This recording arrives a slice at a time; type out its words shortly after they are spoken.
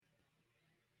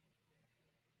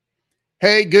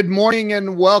Hey, good morning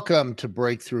and welcome to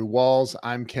Breakthrough Walls.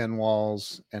 I'm Ken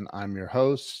Walls and I'm your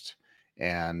host.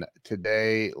 And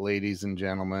today, ladies and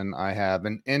gentlemen, I have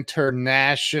an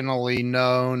internationally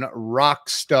known rock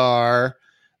star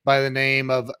by the name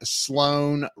of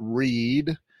Sloan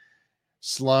Reid.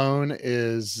 Sloan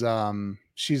is,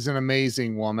 she's an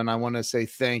amazing woman. I want to say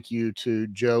thank you to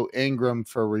Joe Ingram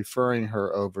for referring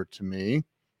her over to me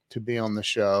to be on the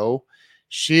show.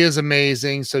 She is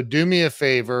amazing. So do me a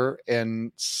favor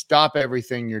and stop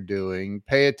everything you're doing.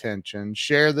 Pay attention.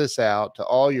 Share this out to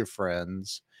all your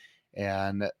friends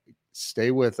and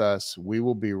stay with us. We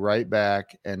will be right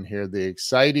back and hear the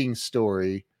exciting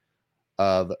story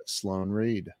of Sloan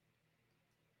Reid.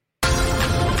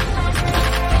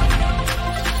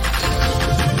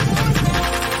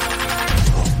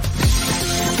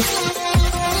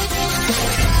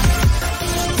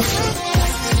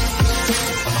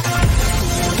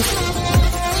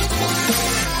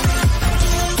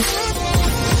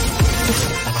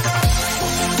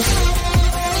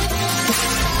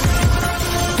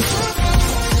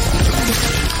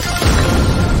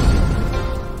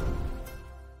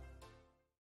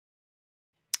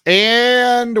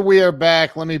 And we are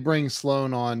back. Let me bring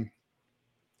Sloan on.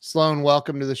 Sloan,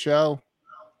 welcome to the show.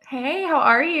 Hey, how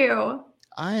are you?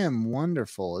 I am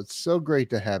wonderful. It's so great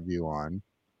to have you on.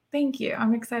 Thank you.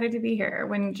 I'm excited to be here.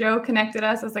 When Joe connected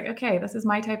us, I was like, okay, this is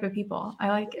my type of people. I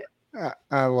like it.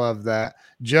 I love that.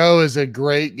 Joe is a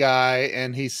great guy,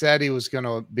 and he said he was going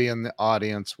to be in the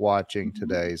audience watching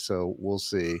today, so we'll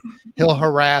see. He'll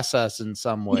harass us in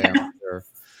some way, I'm sure.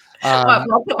 Well,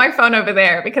 I'll put my phone over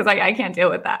there because I can't deal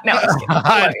with that. No,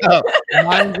 I know.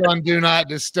 Mine's on Do Not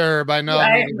Disturb. I know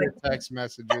I'm going to get text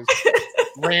messages,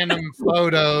 random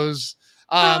photos.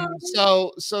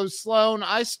 So Sloan,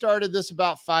 I started this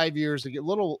about 5 years ago,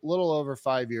 little over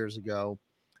 5 years ago.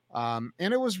 And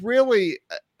it was really,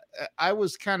 I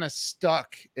was kind of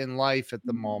stuck in life at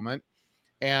the moment.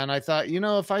 And I thought,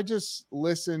 if I just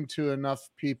listen to enough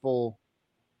people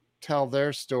tell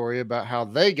their story about how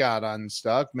they got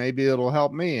unstuck, maybe it'll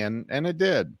help me. And it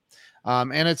did.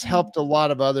 And it's helped a lot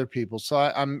of other people. So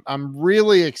I'm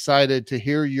really excited to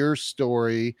hear your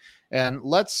story. And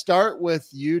let's start with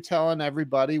you telling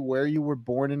everybody where you were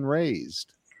born and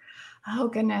raised. Oh,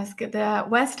 goodness. The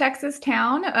West Texas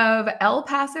town of El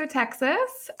Paso,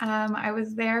 Texas. I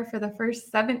was there for the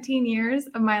first 17 years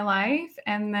of my life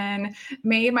and then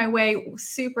made my way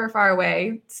super far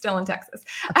away, still in Texas.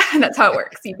 That's how it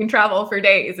works. You can travel for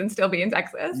days and still be in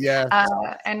Texas. Yes.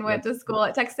 And went to school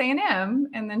at Texas A&M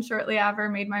and then shortly after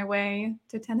made my way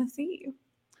to Tennessee.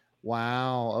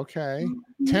 Wow. Okay.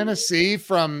 Mm-hmm. Tennessee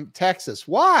from Texas.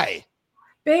 Why?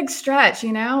 Big stretch,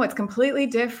 it's completely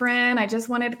different. I just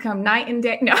wanted to come night and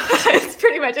day. No,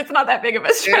 it's not that big of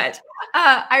a stretch.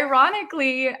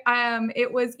 Ironically,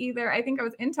 it was either, I think I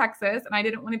was in Texas and I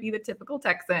didn't want to be the typical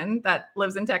Texan that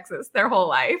lives in Texas their whole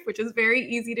life, which is very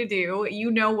easy to do.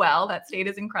 Well, that state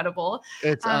is incredible.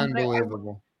 It's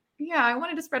unbelievable. I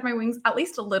wanted to spread my wings at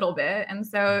least a little bit. And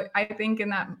so I think in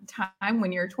that time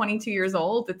when you're 22 years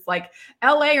old, it's like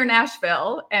LA or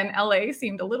Nashville, and LA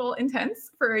seemed a little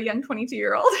intense for a young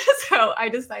 22-year-old. So I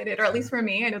decided, or at least for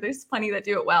me, I know there's plenty that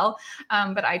do it well,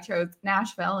 but I chose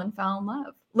Nashville and fell in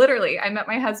love. Literally, I met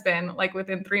my husband like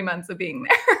within 3 months of being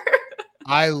there.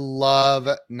 I love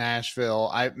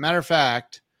Nashville. Matter of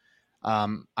fact,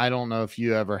 I don't know if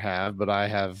you ever have, but I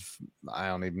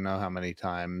don't even know how many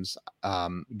times,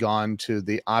 gone to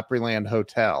the Opryland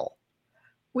Hotel.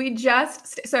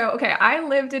 I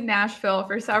lived in Nashville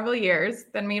for several years.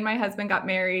 Then me and my husband got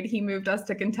married. He moved us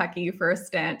to Kentucky for a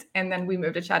stint, and then we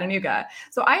moved to Chattanooga.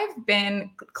 So I've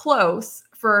been close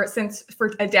for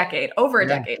a decade, over a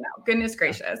decade now. Goodness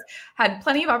gracious. Had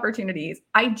plenty of opportunities.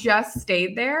 I just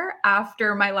stayed there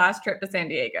after my last trip to San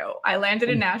Diego. I landed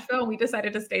in Nashville and we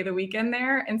decided to stay the weekend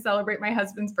there and celebrate my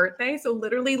husband's birthday. So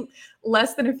literally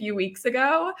less than a few weeks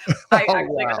ago, I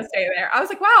actually got to stay there. I was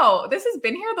like, wow, this has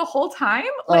been here the whole time?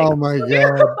 Oh my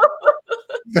God.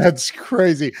 That's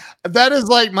crazy. That is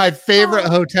like my favorite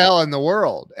hotel in the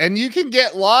world. And you can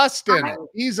get lost in it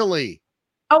easily.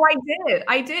 Oh,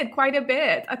 I did quite a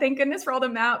bit. Thank goodness for all the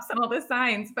maps and all the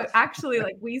signs. But actually,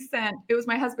 it was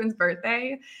my husband's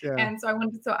birthday. Yeah. And so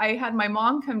I had my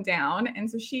mom come down. And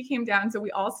so she came down. So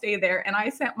we all stayed there. And I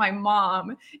sent my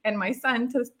mom and my son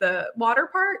to the water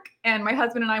park. And my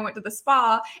husband and I went to the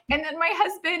spa. And then my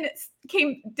husband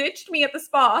ditched me at the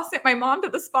spa, sent my mom to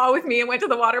the spa with me, and went to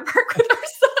the water park with our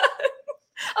son.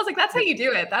 I was like, that's how you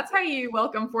do it. That's how you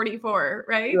welcome 44,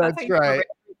 right? That's right.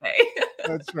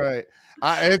 That's right.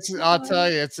 I'll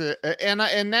tell you,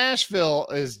 and Nashville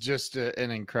is just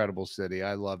an incredible city.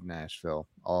 I love Nashville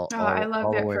Oh, I all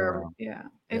loved the it way for, around. yeah,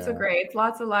 it's a Yeah. great, it's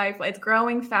lots of life. It's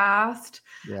growing fast.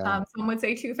 Yeah. Some would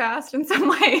say too fast in some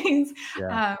ways.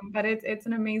 Yeah. But it's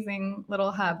an amazing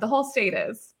little hub. The whole state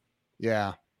is.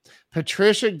 Yeah.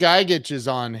 Patricia Gigich is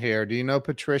on here. Do you know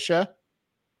Patricia?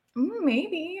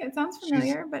 Maybe it sounds She's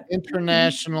familiar, but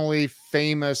internationally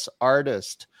famous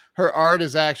artist. Her art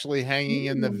is actually hanging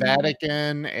in the Ooh,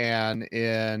 Vatican and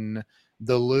in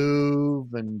the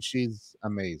Louvre, and she's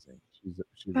amazing. She's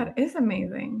that is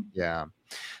amazing. yeah.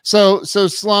 So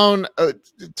Sloan,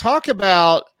 talk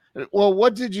about, well,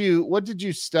 what did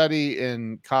you study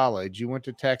in college? You went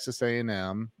to Texas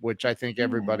A&M, which I think Yeah.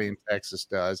 everybody in Texas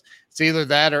does. It's either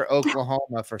that or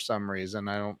Oklahoma for some reason.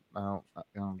 I don't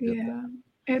get that. Yeah.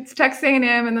 It's Texas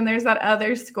A&M, and then there's that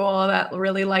other school that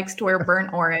really likes to wear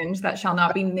burnt orange that shall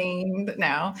not be named.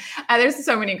 No, there's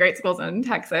so many great schools in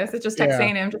Texas. It's just Texas Yeah.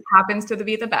 A&M just happens to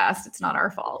be the best. It's not our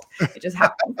fault. It just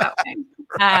happens that way.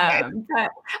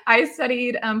 But I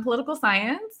studied political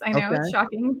science. I know it's Okay.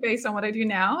 shocking based on what I do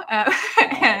now,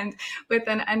 and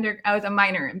I was a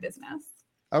minor in business,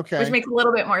 which Okay. makes a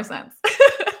little bit more sense.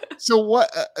 So what?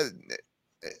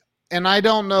 And I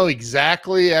don't know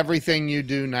exactly everything you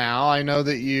do now. I know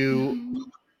that you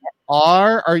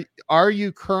are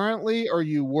you currently, or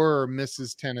you were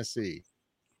Mrs. Tennessee?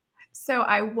 So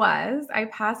I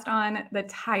passed on the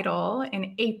title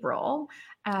in April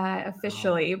Wow.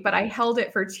 officially, but I held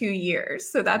it for 2 years.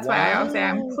 So that's why I always say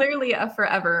I'm Wow. clearly a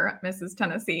forever Mrs.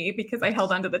 Tennessee because I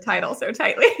held onto the title so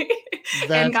tightly and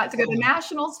That's got to go to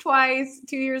nationals twice,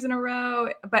 2 years in a row.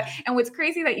 And what's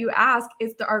crazy that you ask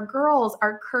is that our girls,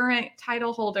 our current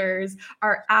title holders,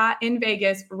 are in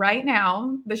Vegas right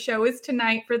now. The show is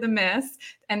tonight for the Miss.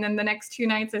 And then the next 2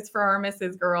 nights is for our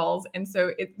Mrs. girls. And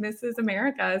so Mrs.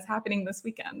 America is happening this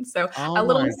weekend. So oh a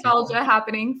little my God. nostalgia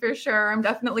happening for sure. I'm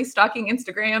definitely stalking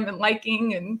Instagram and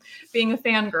liking and being a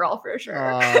fangirl for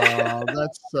sure. Oh,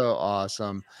 that's so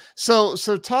awesome. So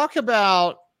talk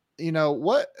about,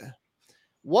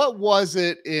 what was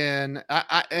it in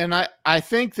I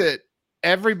think that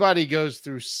everybody goes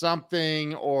through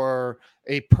something, or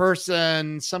a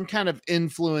person, some kind of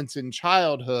influence in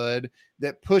childhood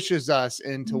that pushes us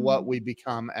into what we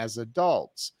become as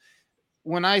adults.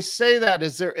 When I say that,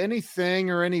 is there anything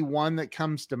or anyone that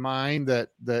comes to mind that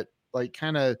like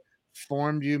kind of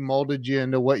formed you, molded you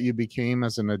into what you became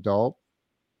as an adult?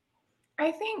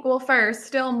 I think, well, first,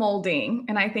 still molding.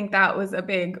 And I think that was a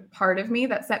big part of me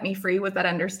that set me free with that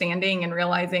understanding and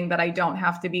realizing that I don't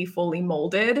have to be fully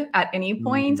molded at any Mhm.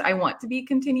 point. I want to be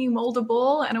continue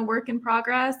moldable and a work in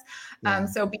progress. Yeah.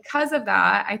 So because of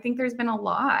that, I think there's been a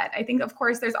lot. I think, of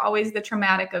course, there's always the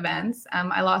traumatic events.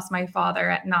 I lost my father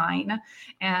at 9,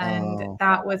 and Oh,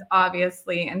 that was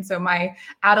obviously, and so my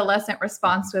adolescent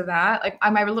response to that, like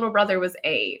my little brother was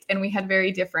 8, and we had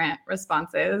very different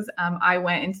responses. I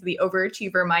went into the overachiever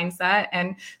mindset,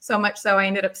 and so much so I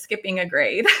ended up skipping a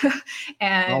grade. oh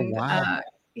and wow.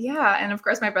 Yeah, and of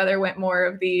course my brother went more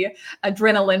of the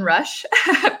adrenaline rush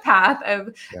path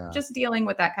of Yeah. just dealing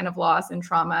with that kind of loss and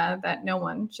trauma that no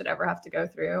one should ever have to go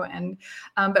through. And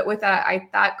but with that,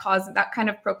 that kind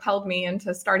of propelled me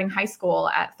into starting high school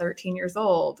at 13 years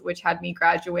old, which had me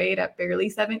graduate at barely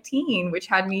 17, which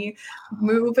had me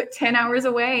move 10 hours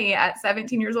away at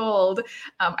 17 years old.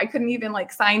 I couldn't even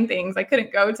like sign things. I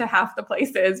couldn't go to half the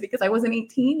places because I wasn't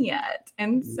 18 yet.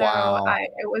 And so Wow.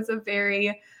 it was a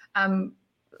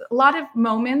lot of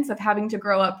moments of having to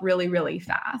grow up really, really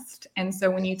fast. And so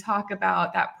when you talk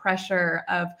about that pressure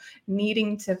of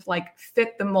needing to like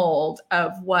fit the mold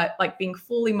of what, like being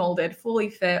fully molded,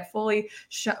 fully fit,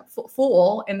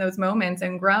 full in those moments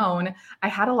and grown, I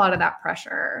had a lot of that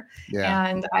pressure. Yeah.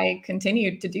 And I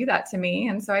continued to do that to me.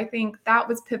 And so I think that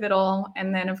was pivotal.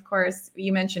 And then, of course,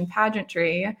 you mentioned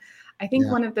pageantry. I think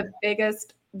Yeah. one of the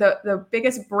biggest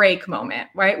break moment,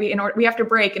 right? We have to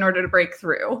break in order to break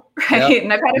through, Yep. right?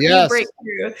 And I've had a few Yes.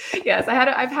 breakthrough. Yes,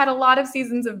 I've had a lot of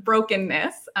seasons of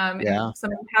brokenness, and Yeah. some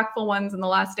impactful ones in the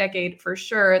last decade for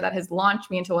sure that has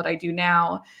launched me into what I do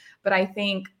now. But I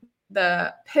think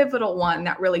the pivotal one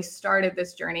that really started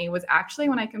this journey was actually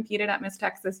when I competed at Miss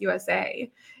Texas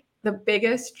USA, the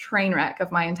biggest train wreck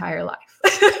of my entire life.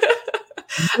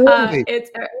 Really? It's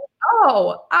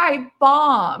Oh, I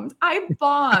bombed.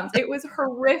 It was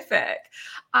horrific.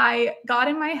 I got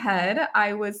in my head.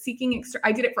 I was seeking,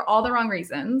 I did it for all the wrong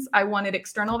reasons. I wanted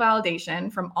external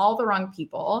validation from all the wrong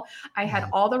people. I had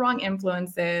all the wrong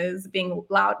influences, being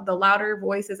loud, the louder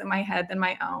voices in my head than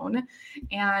my own.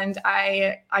 And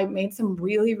I made some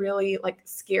really, really like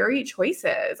scary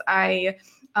choices. I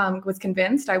was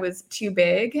convinced I was too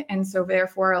big. And so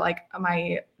therefore, like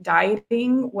my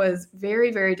dieting was very,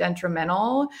 very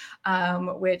detrimental,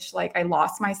 which like I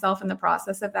lost myself in the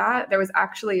process of that. There was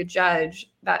actually a judge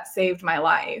that saved my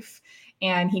life.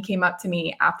 And he came up to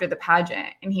me after the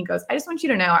pageant and he goes, I just want you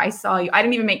to know, I saw you. I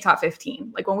didn't even make top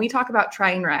 15. Like when we talk about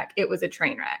train wreck, it was a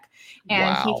train wreck.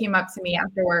 And he came up to me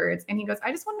afterwards and he goes,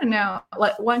 I just want to know,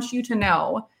 like, want you to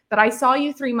know that I saw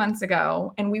you 3 months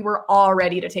ago and we were all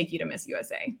ready to take you to Miss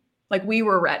USA. Like we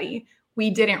were ready. We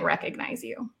didn't recognize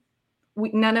you. We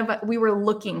were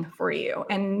looking for you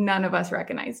and none of us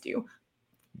recognized you.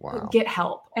 Wow. Get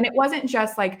help. And it wasn't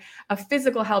just like a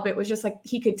physical help. It was just like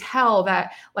he could tell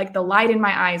that like the light in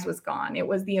my eyes was gone. It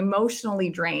was the emotionally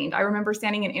drained. I remember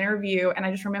standing in an interview and I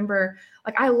just remember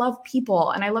like I love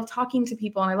people and I love talking to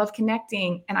people and I love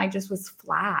connecting and I just was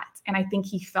flat. And I think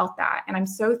he felt that. And I'm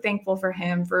so thankful for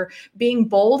him for being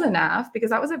bold enough, because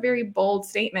that was a very bold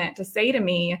statement to say to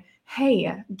me,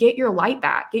 hey, get your light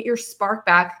back, get your spark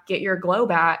back, get your glow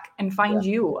back and find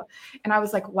you. And I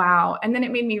was like, wow. And then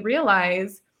it made me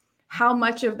realize how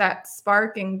much of that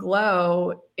spark and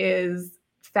glow is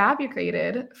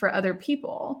fabricated for other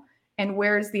people and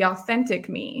where's the authentic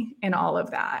me in all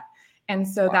of that. And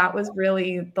so that was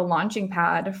really the launching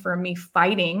pad for me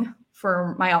fighting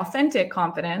for my authentic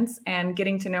confidence and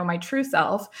getting to know my true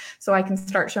self so I can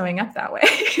start showing up that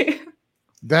way.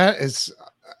 That is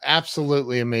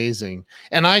absolutely amazing.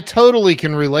 And I totally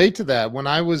can relate to that. When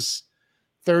I was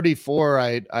 34,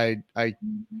 I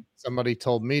somebody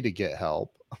told me to get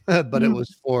help, but it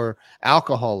was for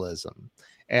alcoholism.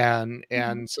 And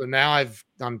so now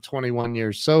I'm 21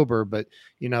 years sober, but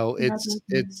you know,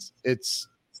 it's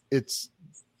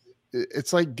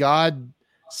like God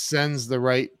sends the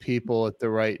right people at the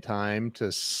right time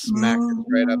to smack us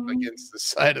right up against the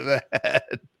side of the head.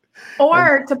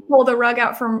 Or to pull the rug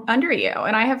out from under you.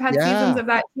 And I have had seasons of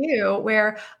that too,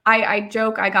 where I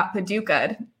joke I got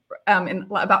Paduca'd. In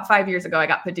about 5 years ago, I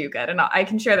got Paduca'd, and I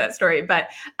can share that story. But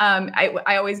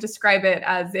I always describe it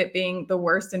as it being the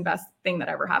worst and best thing that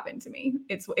ever happened to me.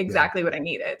 It's exactly what I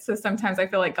needed. So sometimes I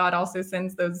feel like God also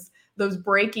sends those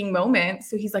breaking moments.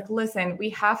 So he's like, listen, we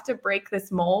have to break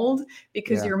this mold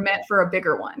because you're meant for a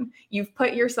bigger one. You've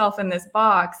put yourself in this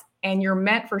box and you're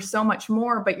meant for so much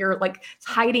more, but you're like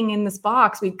hiding in this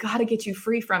box. We've got to get you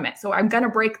free from it. So I'm going to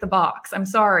break the box. I'm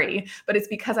sorry, but it's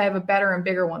because I have a better and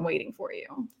bigger one waiting for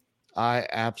you. I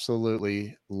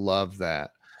absolutely love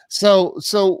that.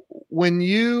 So when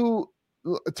you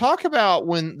talk about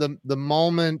when the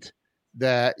moment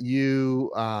that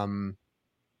you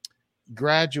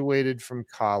graduated from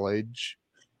college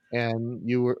and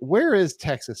you were, where is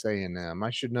Texas A&M? I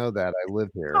should know that. I live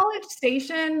here. College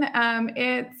Station.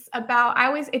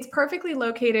 It's perfectly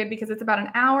located because it's about an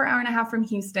hour and a half from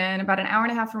Houston, about an hour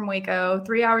and a half from Waco,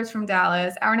 3 hours from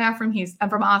Dallas, hour and a half from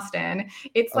from Austin.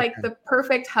 It's like the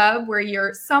perfect hub where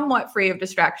you're somewhat free of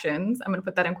distractions. I'm going to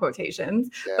put that in quotations,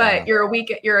 but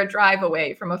you're a drive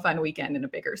away from a fun weekend in a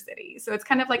bigger city. So it's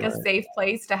kind of like a safe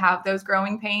place to have those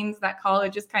growing pains that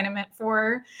college is kind of meant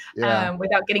for,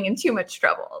 without getting in too much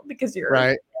trouble. Because you're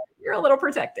a little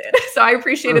protected. So I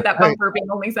appreciated that bumper being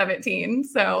only 17.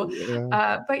 So,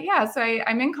 so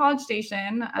I'm in College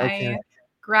Station. I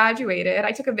graduated.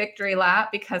 I took a victory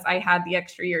lap because I had the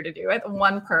extra year to do it.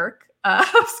 One perk of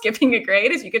skipping a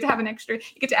grade is you get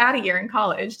to add a year in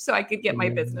college. So I could get my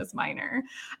business minor.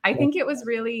 I think it was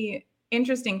really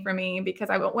interesting for me because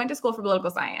I went to school for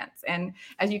political science. And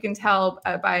as you can tell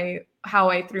by how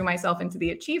I threw myself into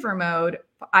the achiever mode,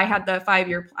 I had the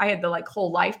like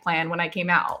whole life plan when I came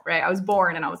out, right? I was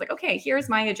born and I was like, okay, here's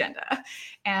my agenda.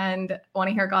 And want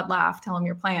to hear God laugh, tell him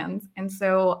your plans. And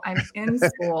so I'm in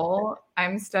school,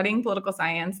 I'm studying political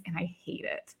science and I hate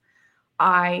it.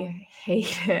 I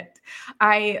hate it.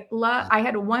 I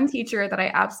had one teacher that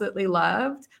I absolutely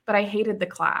loved, but I hated the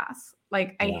class.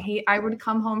 Like I would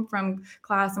come home from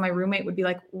class and my roommate would be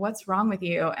like, what's wrong with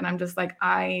you? And I'm just like,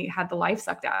 I had the life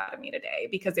sucked out of me today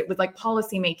because it was like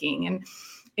policy making and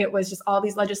it was just all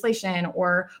these legislation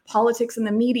or politics in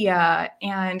the media.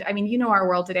 And I mean, you know, our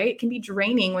world today, it can be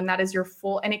draining when that is your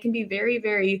full, and it can be very,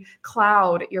 very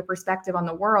cloud your perspective on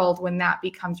the world when that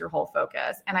becomes your whole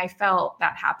focus. And I felt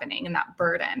that happening and that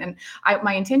burden. And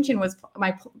my intention was,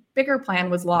 my bigger plan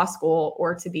was law school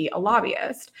or to be a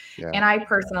lobbyist. Yeah. And I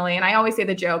personally, and I always say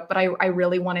the joke, but I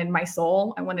really wanted my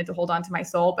soul. I wanted to hold on to my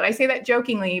soul. But I say that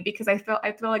jokingly because I feel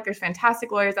like there's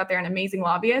fantastic lawyers out there and amazing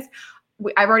lobbyists.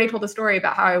 I've already told the story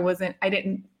about how I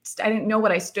didn't know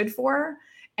what I stood for.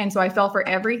 And so I fell for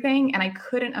everything, and I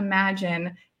couldn't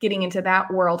imagine getting into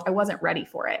that world. I wasn't ready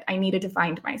for it. I needed to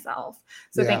find myself.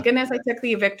 So thank goodness I took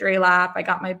the victory lap. I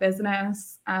got my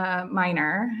business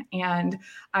minor, and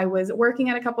I was working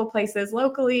at a couple places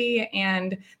locally.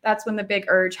 And that's when the big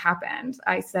urge happened.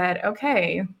 I said,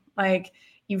 okay, like,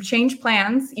 you've changed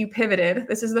plans, you pivoted.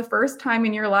 This is the first time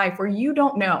in your life where you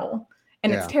don't know.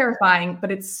 And it's terrifying,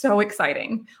 but it's so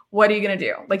exciting. What are you going to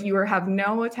do? Like, you have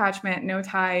no attachment, no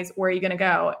ties. Where are you going to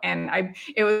go? And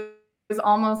it was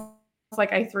almost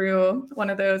like I threw one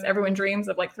of those, everyone dreams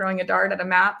of like throwing a dart at a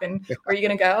map and where are you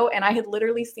going to go? And I had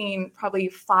literally seen probably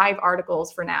 5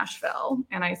 articles for Nashville.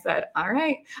 And I said, all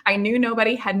right, I knew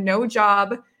nobody, had no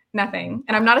job, nothing.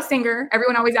 And I'm not a singer.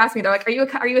 Everyone always asks me, they're like,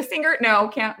 are you a singer?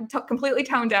 No, completely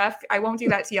tone deaf. I won't do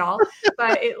that to y'all.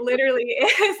 But it literally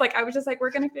is like, I was just like,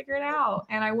 we're going to figure it out.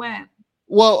 And I went.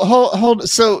 Well, hold.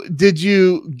 So did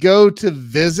you go to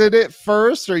visit it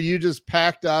first, or you just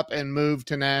packed up and moved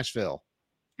to Nashville?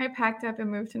 I packed up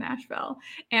and moved to Nashville.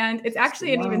 And it's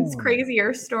actually an even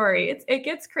crazier story. It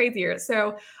gets crazier.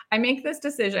 So I make this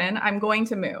decision. I'm going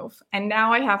to move. And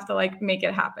now I have to like make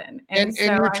it happen. And so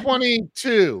you're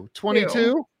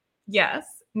 22. Yes.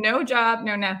 No job,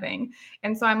 no nothing.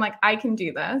 And so I'm like, I can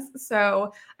do this.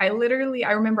 So I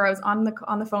remember I was on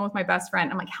the phone with my best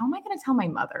friend. I'm like, how am I going to tell my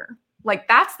mother? Like,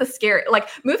 that's the scary, like,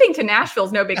 moving to Nashville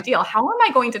is no big deal. How am I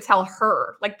going to tell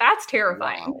her? Like, that's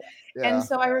terrifying. Wow. Yeah. And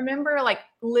so I remember like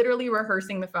literally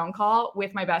rehearsing the phone call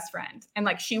with my best friend. And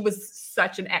like, she was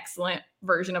such an excellent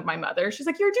version of my mother. She's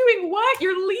like, you're doing what?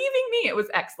 You're leaving me. It was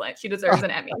excellent. She deserves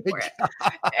an Emmy for it.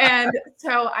 And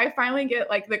so I finally get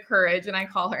like the courage and I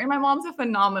call her, and my mom's a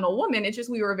phenomenal woman. It's just,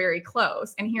 we were very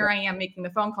close. And here I am making the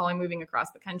phone call and moving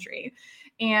across the country.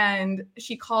 And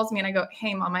she calls me and I go,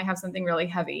 hey mom, I have something really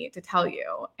heavy to tell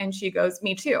you. And she goes,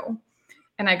 me too.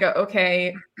 And I go,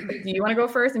 okay, do you want to go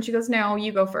first? And she goes, no,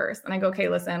 you go first. And I go, okay,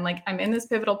 listen, like, I'm in this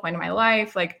pivotal point in my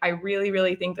life. Like, I really,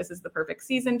 really think this is the perfect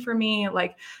season for me.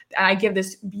 Like, and I give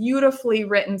this beautifully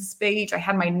written speech. I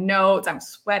had my notes, I'm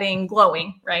sweating,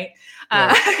 glowing. Right.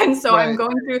 And so I'm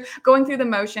going through the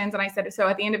motions. And I said, so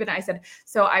at the end of it, I said,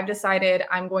 so I've decided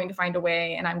I'm going to find a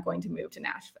way and I'm going to move to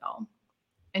Nashville.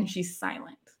 And she's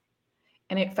silent.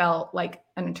 And it felt like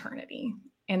an eternity.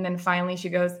 And then finally she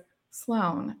goes,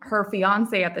 Sloan, her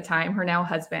fiance at the time, her now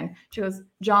husband, she goes,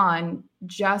 John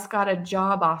just got a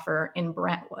job offer in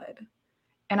Brentwood.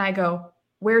 And I go,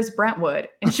 where's Brentwood?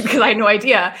 And because I had no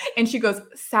idea. And she goes,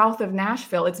 south of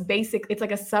Nashville. It's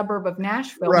like a suburb of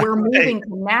Nashville. Right. We're moving to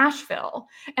Nashville.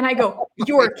 And I go,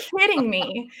 you're kidding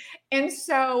me. And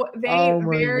so they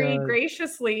very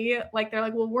graciously, like, they're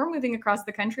like, well, we're moving across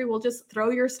the country. We'll just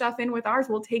throw your stuff in with ours.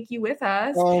 We'll take you with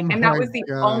us. And that was the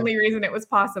only reason it was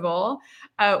possible.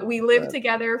 We lived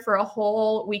together for a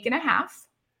whole week and a half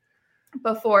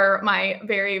before my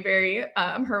very, very,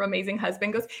 her amazing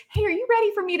husband goes, hey, are you ready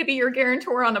for me to be your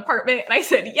guarantor on apartment? And I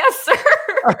said, yes,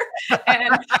 sir.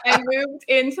 And I moved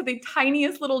into the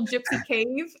tiniest little gypsy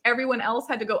cave. Everyone else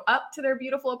had to go up to their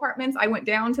beautiful apartments. I went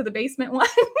down to the basement one.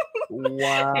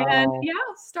 Wow. And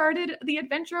started the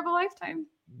adventure of a lifetime.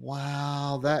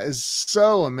 Wow. That is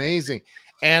so amazing.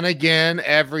 And again,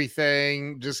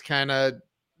 everything just kind of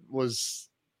was...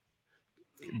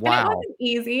 Wow. And it wasn't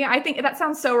easy. I think that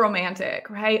sounds so romantic,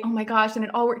 right? Oh my gosh. And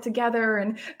it all worked together.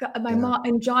 And my mom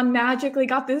and John magically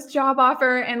got this job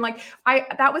offer. And like,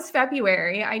 that was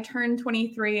February. I turned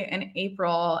 23 in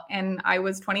April and I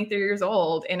was 23 years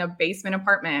old in a basement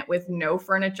apartment with no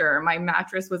furniture. My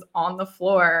mattress was on the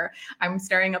floor. I'm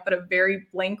staring up at a very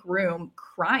blank room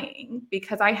crying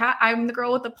because I'm the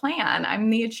girl with the plan.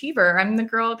 I'm the achiever. I'm the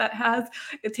girl that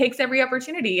it takes every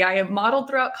opportunity. I have modeled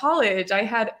throughout college. I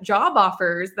had job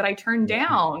offers that I turned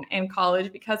down in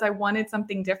college because I wanted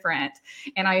something different.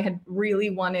 And I had really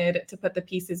wanted to put the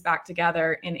pieces back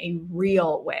together in a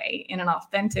real way, in an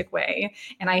authentic way.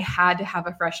 And I had to have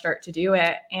a fresh start to do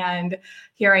it. And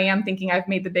here I am thinking I've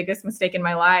made the biggest mistake in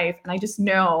my life. And I just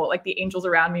know, like, the angels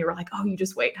around me were like, oh, you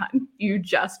just wait, hon. You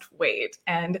just wait.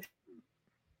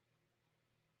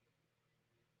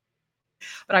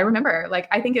 But I remember, like,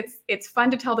 I think it's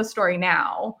fun to tell the story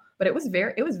now, but it was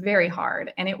very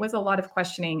hard. And it was a lot of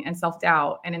questioning and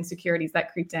self-doubt and insecurities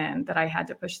that creeped in that I had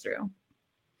to push through.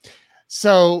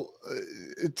 So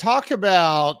talk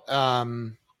about,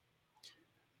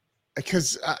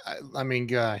 because I mean,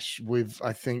 gosh,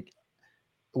 I think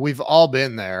we've all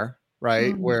been there,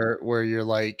 right? Where you're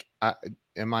like,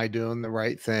 am I doing the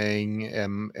right thing?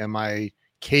 Am I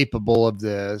capable of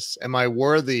this? Am I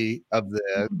worthy of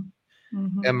this?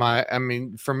 I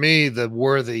mean, for me, the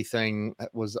worthy thing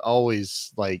was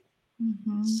always like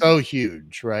so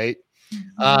huge, right?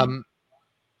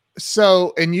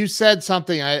 So, and you said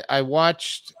something, I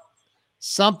watched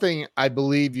something, I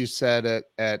believe you said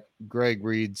at Greg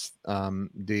Reid's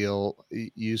deal.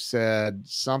 You said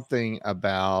something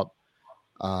about,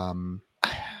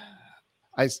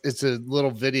 it's a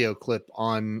little video clip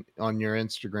on your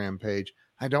Instagram page.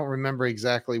 I don't remember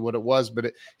exactly what it was,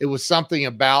 but it was something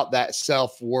about that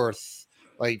self-worth,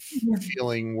 like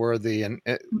feeling worthy. And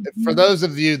for those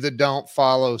of you that don't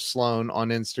follow Sloan on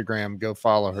Instagram, go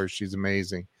follow her. She's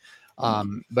amazing.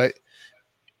 But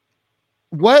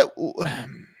what,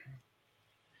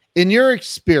 in your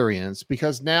experience,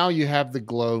 because now you have the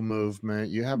Glow movement,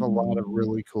 you have a lot of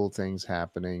really cool things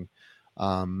happening.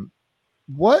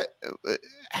 What,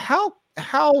 how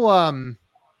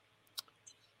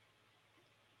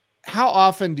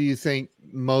often do you think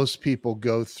most people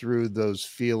go through those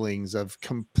feelings of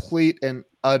complete and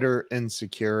utter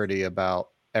insecurity about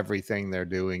everything they're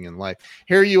doing in life?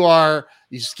 Here you are,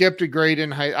 you skipped a grade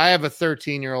in high. I have a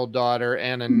 13-year-old daughter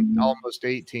and an almost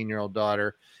 18-year-old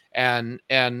daughter. And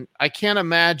I can't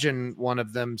imagine one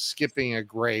of them skipping a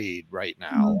grade right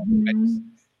now,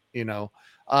 you know,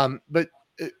 but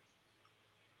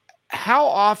how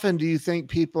often do you think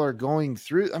people are going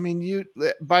through? I mean,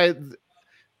 by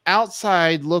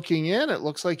outside looking in, it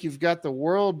looks like you've got the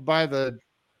world by the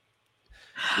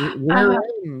rear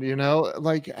end, you know,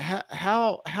 like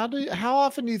how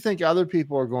often do you think other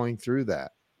people are going through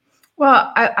that?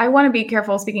 Well, I want to be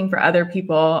careful speaking for other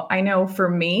people. I know for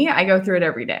me, I go through it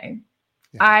every day.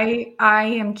 Yeah. I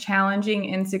am challenging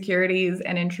insecurities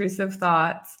and intrusive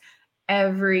thoughts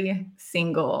every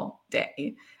single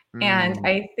day. And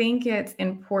I think it's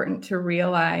important to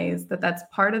realize that that's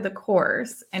part of the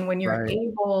course. And when you're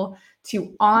able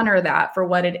to honor that for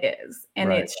what it is,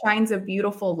 and it shines a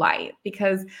beautiful light,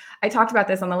 because I talked about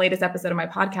this on the latest episode of my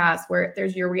podcast, where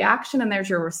there's your reaction and there's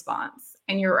your response.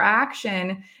 And your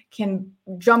reaction can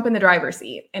jump in the driver's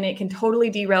seat and it can totally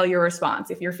derail your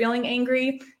response. If you're feeling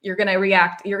angry, you're going to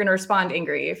react, you're going to respond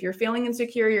angry. If you're feeling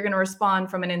insecure, you're going to respond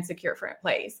from an insecure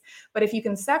place. But if you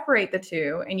can separate the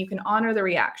two and you can honor the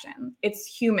reaction, it's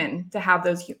human to have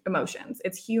those emotions.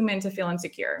 It's human to feel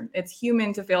insecure. It's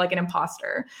human to feel like an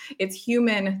imposter. It's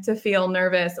human to feel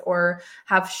nervous or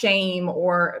have shame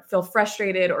or feel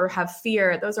frustrated or have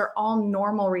fear. Those are all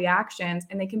normal reactions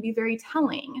and they can be very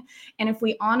telling. And if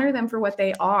we honor them for what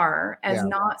they are, as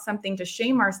not something to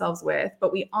shame ourselves with,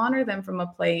 but we honor them from a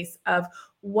place of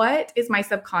what is my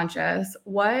subconscious?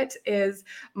 What is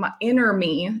my inner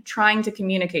me trying to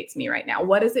communicate to me right now?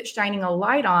 What is it shining a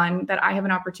light on that I have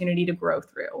an opportunity to grow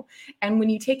through? And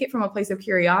when you take it from a place of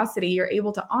curiosity, you're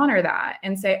able to honor that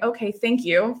and say, okay, thank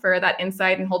you for that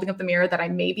insight and holding up the mirror that I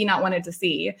maybe not wanted to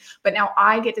see, but now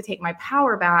I get to take my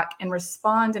power back and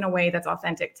respond in a way that's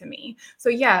authentic to me. So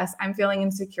yes, I'm feeling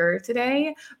insecure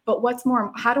today, but what's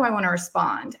more, how do I want to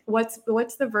respond? What's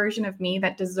the version of me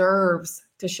that deserves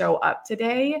to show up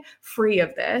today free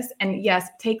of this? And yes,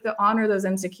 honor those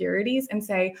insecurities and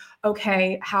say,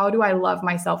 okay, how do I love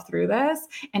myself through this?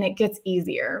 And it gets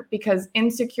easier, because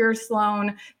insecure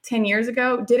Sloan 10 years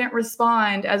ago didn't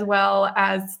respond as well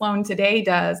as Sloan today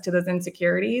does to those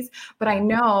insecurities. But I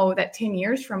know that 10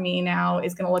 years from me now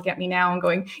is going to look at me now and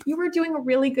going, you were doing a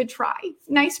really good try.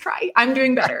 Nice try. I'm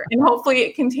doing better. And hopefully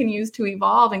it continues to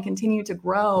evolve and continue to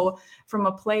grow from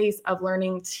a place of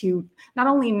learning to not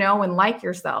only know and like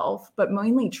yourself, but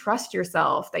mainly trust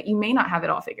yourself that you may not have it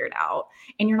all figured out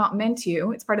and you're not meant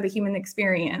to. It's part of the human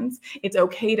experience. It's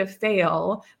okay to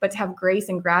fail, but to have grace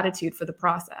and gratitude for the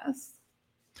process.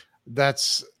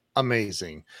 That's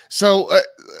amazing. So,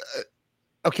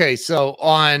 okay, so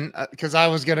because I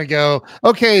was going to go,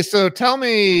 okay, so tell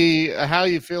me how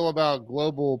you feel about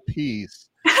global peace.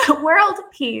 World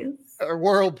peace. Or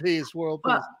world peace. Well,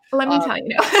 let me tell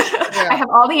you. I have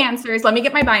all the answers. Let me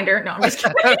get my binder. No, I'm just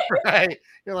kidding. Right.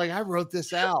 You're like, I wrote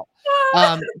this out.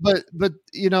 But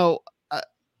you know,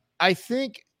 I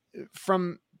think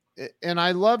and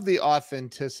I love the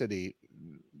authenticity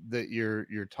that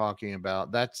you're talking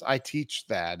about, I teach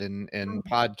that in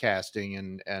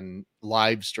podcasting and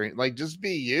live stream. Like, just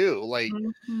be you. Like,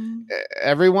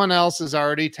 everyone else is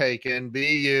already taken.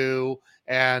 Be you,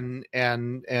 and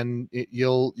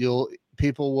you'll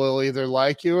people will either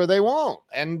like you or they won't,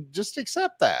 and just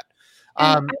accept that.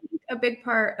 I think a big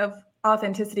part of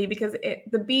authenticity, because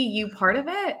the be you part of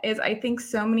it is, I think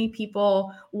so many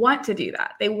people want to do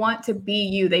that. They want to be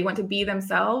you. They want to be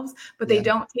themselves, but they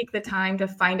don't take the time to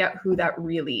find out who that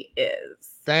really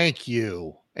is. Thank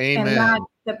you. Amen. And that's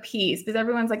the piece, because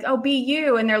everyone's like, oh, be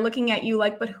you. And they're looking at you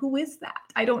like, but who is that?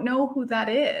 I don't know who that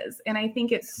is. And I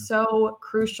think it's so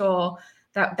crucial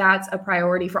that that's a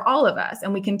priority for all of us.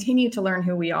 And we continue to learn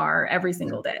who we are every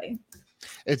single day.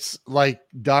 It's like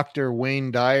Dr.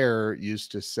 Wayne Dyer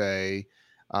used to say,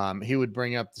 he would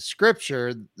bring up the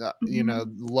scripture,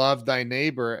 love thy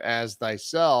neighbor as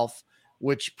thyself,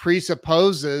 which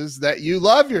presupposes that you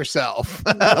love yourself.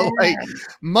 Like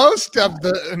most of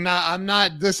I'm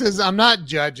not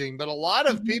judging, but a lot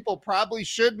of people probably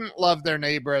shouldn't love their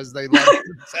neighbor as they love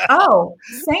themselves. Oh,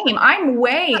 same.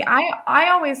 I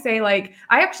always say, like,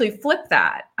 I actually flip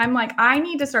that. I'm like, I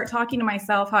need to start talking to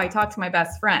myself how I talk to my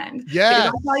best friend. Yeah.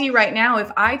 I'll tell you right now,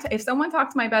 if someone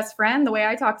talked to my best friend the way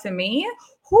I talk to me,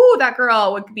 who that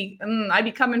girl would be, I'd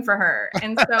be coming for her.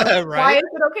 And so why is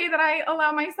it okay that I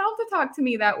allow myself to talk to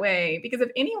me that way? Because if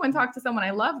anyone talked to someone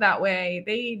I love that way,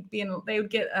 they would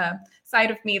get a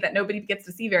side of me that nobody gets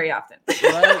to see very often.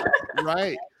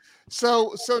 Right.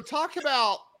 So talk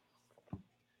about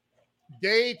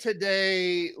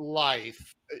day-to-day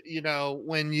life,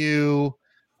 when you,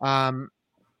 I'll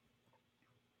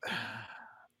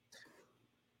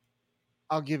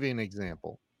give you an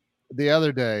example. The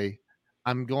other day,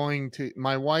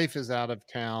 my wife is out of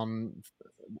town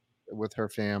with her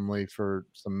family for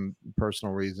some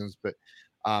personal reasons, but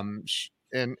I'm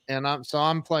playing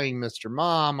Mr.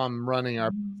 Mom. I'm running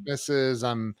our businesses.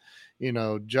 I'm,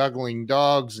 juggling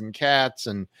dogs and cats,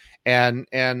 and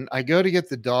I go to get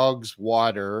the dog's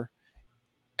water,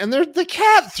 and the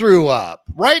cat threw up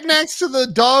right next to the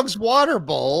dog's water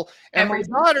bowl, and my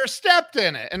daughter stepped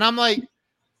in it, and I'm like,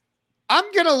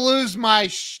 I'm gonna lose my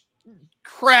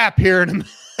crap here in a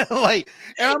minute.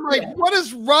 And I'm like, what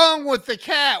is wrong with the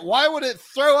cat? Why would it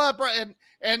throw up? And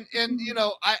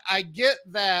I get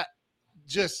that,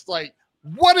 just like,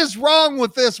 what is wrong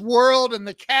with this world and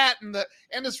the cat and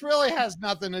this really has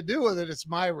nothing to do with it. It's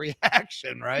my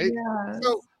reaction, right? Yes.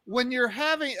 So when you're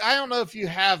having, I don't know if you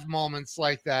have moments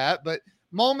like that, but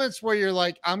moments where you're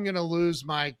like, I'm gonna lose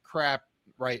my crap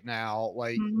right now.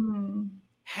 Like,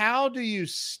 how do you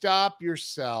stop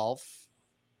yourself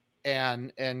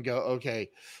and go, okay,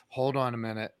 hold on a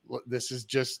minute.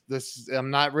 I'm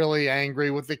not really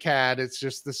angry with the cat. It's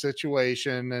just the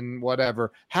situation and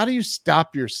whatever. How do you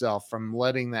stop yourself from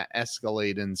letting that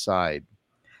escalate inside?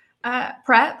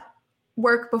 Prep,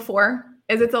 work before.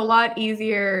 It's a lot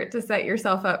easier to set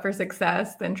yourself up for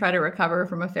success than try to recover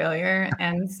from a failure.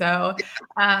 And so,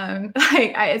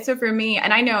 so for me,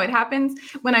 and I know it happens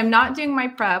when I'm not doing my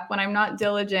prep, when I'm not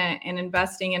diligent in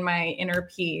investing in my inner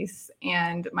peace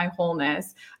and my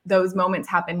wholeness, those moments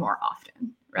happen more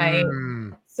often. Right.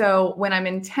 So when I'm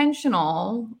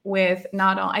intentional with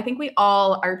I think we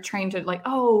all are trained to, like,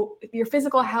 oh, your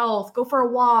physical health, go for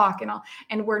a walk,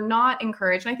 and we're not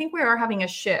encouraged. And I think we are having a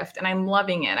shift, and I'm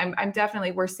loving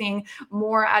it. We're seeing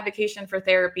more advocacy for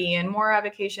therapy and more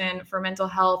advocacy for mental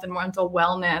health and mental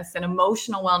wellness and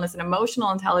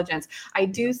emotional intelligence. I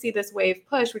do see this wave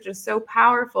push, which is so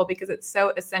powerful because it's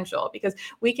so essential, because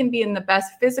we can be in the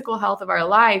best physical health of our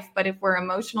life, but if we're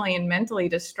emotionally and mentally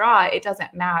distraught, it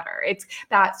doesn't matter. It's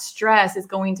that stress is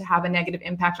going to have a negative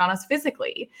impact on us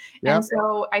physically. Yep. And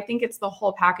so I think it's the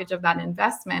whole package of that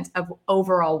investment of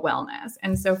overall wellness.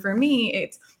 And so for me,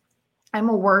 I'm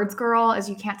a words girl, as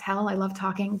you can't tell. I love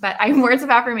talking, but words of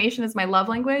affirmation is my love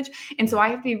language. And so I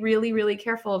have to be really, really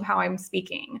careful of how I'm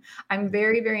speaking. I'm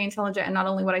very, very intelligent in not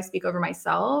only what I speak over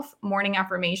myself, morning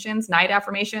affirmations, night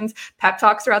affirmations, pep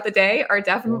talks throughout the day are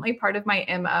definitely part of my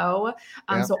MO.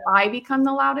 So I become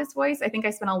the loudest voice. I think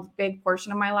I spent a big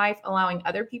portion of my life allowing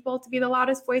other people to be the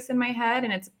loudest voice in my head.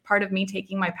 And it's part of me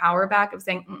taking my power back of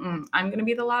saying, I'm going to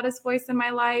be the loudest voice in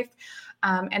my life.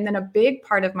 And then a big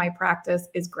part of my practice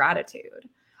is gratitude.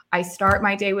 I start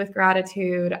my day with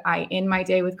gratitude. I end my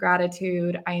day with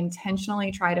gratitude. I intentionally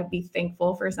try to be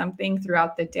thankful for something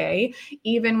throughout the day.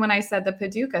 Even when I said the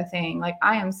Paducah thing, like,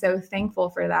 I am so thankful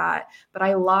for that. But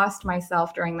I lost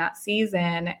myself during that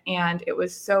season. And it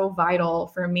was so vital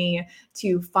for me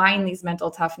to find these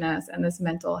mental toughness and this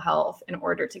mental health in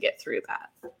order to get through that.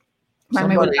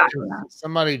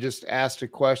 Somebody just asked a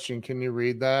question. Can you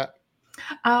read that?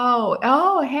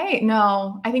 Oh, hey.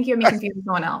 No, I think you have me confused with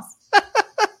someone else.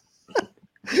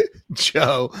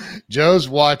 Joe's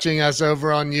watching us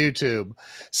over on YouTube.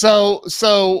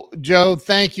 So Joe,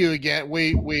 thank you again.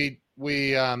 We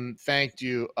thanked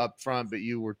you up front, but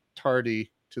you were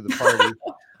tardy to the party.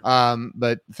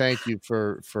 But thank you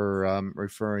for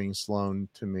referring Sloan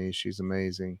to me. She's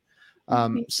amazing.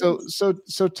 So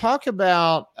talk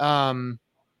about oh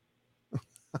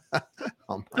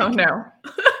no.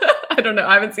 I don't know.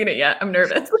 I haven't seen it yet. I'm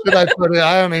nervous. Should I put it?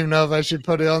 I don't even know if I should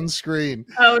put it on screen.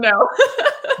 Oh no.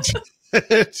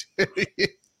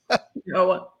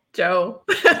 Joe.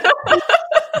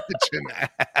 Such an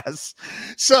ass.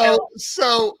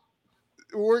 So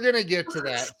we're gonna get to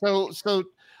that. So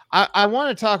I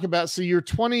want to talk about, so you're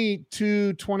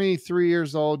 22, 23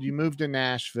 years old, you moved to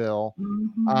Nashville,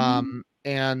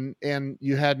 and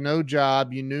you had no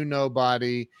job, you knew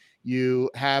nobody, you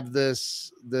have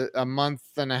a month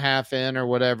and a half in or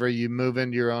whatever, you move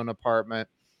into your own apartment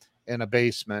in a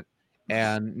basement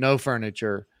and no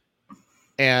furniture,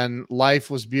 and life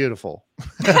was beautiful.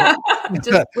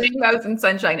 Just rainbows and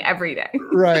sunshine every day.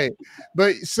 Right.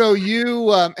 But so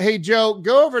you, hey, Joe,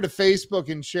 go over to Facebook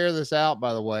and share this out,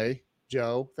 by the way.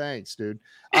 Joe, thanks, dude.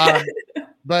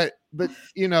 But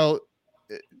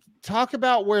talk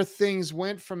about where things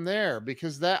went from there,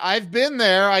 because that I've been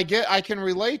there. I can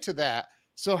relate to that.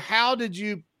 So how did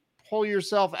you pull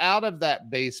yourself out of that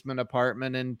basement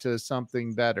apartment into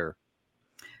something better?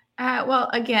 Well,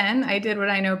 again, I did what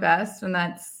I know best, and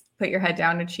that's put your head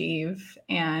down, achieve,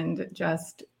 and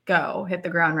just go hit the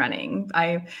ground running.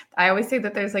 I always say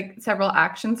that there's like several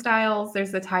action styles.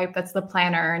 There's the type that's the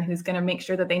planner and who's going to make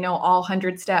sure that they know all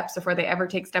 100 steps before they ever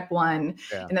take step one.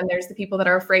 Yeah. And then there's the people that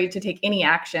are afraid to take any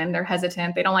action. They're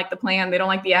hesitant. They don't like the plan. They don't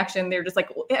like the action. They're just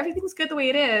like, well, everything's good the way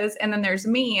it is. And then there's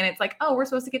me, and it's like, oh, we're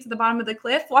supposed to get to the bottom of the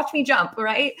cliff. Watch me jump,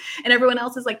 right? And everyone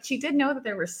else is like, she did know that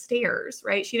there were stairs,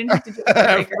 right? She didn't have to do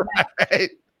it.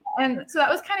 Right. And so that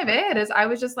was kind of it. Is I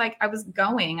was just like, I was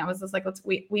just like,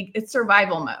 it's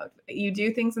survival mode. You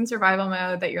do things in survival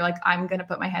mode that you're like, I'm going to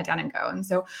put my head down and go. And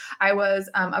so I was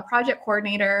a project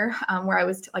coordinator where I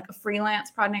was like a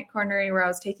freelance project coordinator where I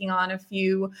was taking on a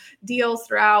few deals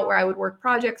throughout where I would work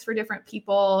projects for different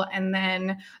people. And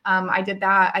then I did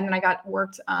that. And then I got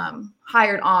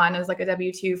hired on as like a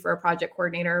W-2 for a project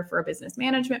coordinator for a business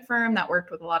management firm that worked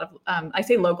with a lot of, I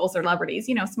say local celebrities,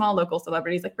 small local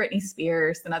celebrities like Britney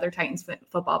Spears and other Titans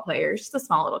football players, just a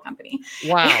small little company.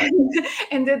 Wow.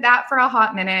 And did that for a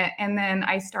hot minute. And then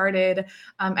I started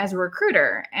as a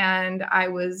recruiter, and I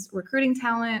was recruiting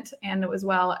talent and as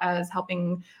well as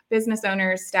helping business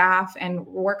owners, staff, and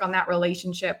work on that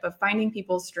relationship of finding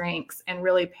people's strengths and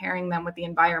really pairing them with the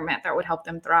environment that would help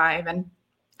them thrive. And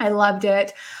I loved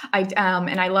it.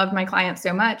 And I loved my clients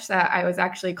so much that I was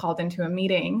actually called into a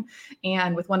meeting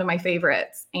and with one of my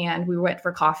favorites, and we went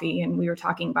for coffee and we were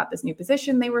talking about this new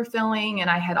position they were filling.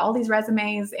 And I had all these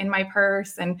resumes in my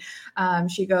purse, and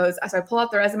she goes, so I pull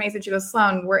out the resumes and she goes,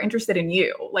 Sloan, we're interested in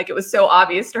you. Like, it was so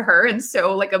obvious to her and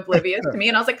so like oblivious to me.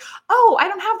 And I was like, oh, I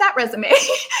don't have that resume.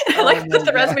 And I put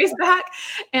the resumes back.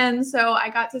 And so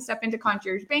I got to step into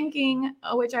concierge banking,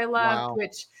 which I loved,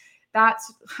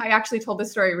 I actually told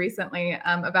this story recently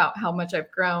about how much I've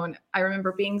grown. I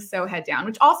remember being so head down,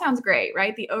 which all sounds great,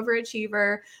 right? The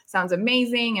overachiever sounds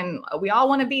amazing. And we all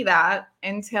want to be that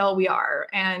until we are.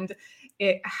 And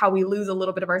how we lose a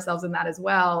little bit of ourselves in that as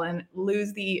well, and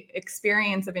lose the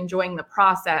experience of enjoying the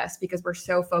process because we're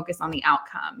so focused on the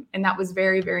outcome. And that was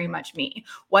very, very much me.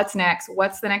 What's next?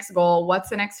 What's the next goal? What's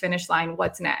the next finish line?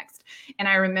 What's next? And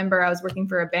I remember I was working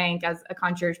for a bank as a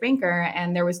concierge banker,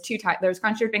 and there was two types. There was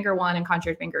concierge banker 1 and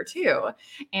concierge banker 2.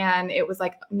 And it was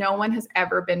like, no one has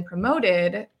ever been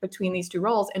promoted between these two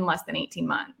roles in less than 18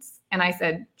 months. And I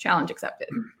said, challenge accepted.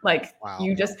 Like, wow.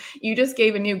 you just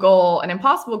gave a new goal, an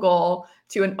impossible goal,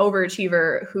 to an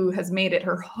overachiever who has made it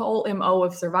her whole MO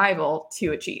of survival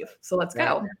to achieve. So let's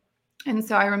go. And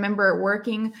so I remember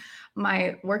working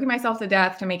myself to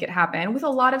death to make it happen with a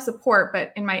lot of support.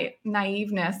 But in my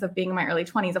naiveness of being in my early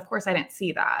 20s, of course, I didn't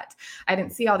see that. I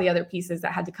didn't see all the other pieces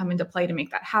that had to come into play to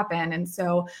make that happen. And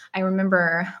so I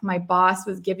remember my boss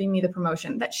was giving me the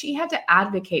promotion that she had to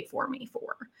advocate for me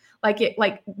for.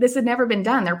 Like this had never been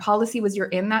done. Their policy was you're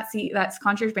in that seat, that's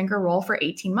concierge banker role for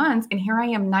 18 months. And here I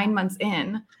am 9 months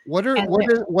in. What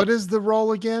is the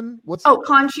role again?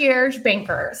 Concierge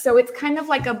banker. So it's kind of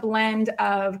like a blend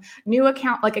of new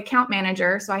account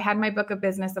manager. So I had my book of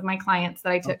business of my clients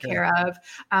that I took care of.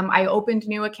 I opened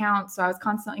new accounts. So I was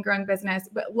constantly growing business,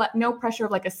 but no pressure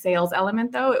of like a sales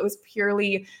element though. It was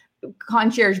purely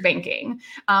concierge banking.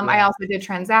 I also did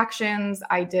transactions.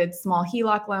 I did small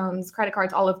HELOC loans, credit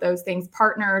cards, all of those things,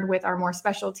 partnered with our more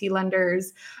specialty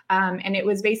lenders. And it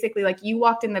was basically like you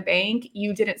walked in the bank,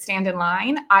 you didn't stand in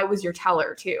line. I was your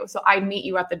teller too. So I'd meet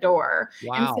you at the door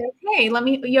and say, hey,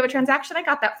 you have a transaction. I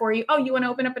got that for you. Oh, you want to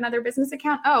open up another business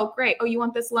account? Oh, great. Oh, you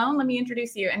want this loan? Let me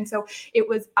introduce you. And so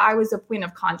I was a point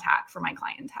of contact for my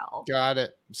clientele. Got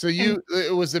it. So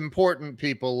it was important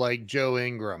people like Joe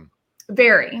Ingram.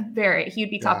 Very, very. He'd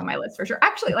be top of my list for sure.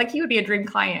 Actually, like he would be a dream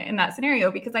client in that scenario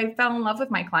because I fell in love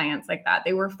with my clients like that.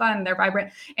 They were fun, they're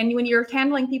vibrant. And when you're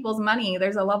handling people's money,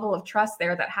 there's a level of trust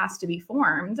there that has to be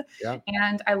formed. Yeah.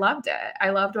 And I loved it. I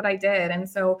loved what I did. And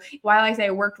so while I say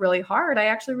I worked really hard, I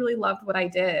actually really loved what I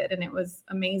did. And it was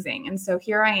amazing. And so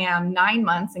here I am 9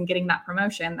 months and getting that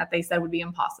promotion that they said would be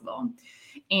impossible.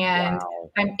 And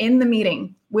I'm in the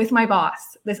meeting with my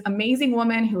boss, this amazing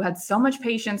woman who had so much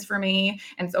patience for me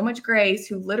and so much grace,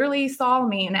 who literally saw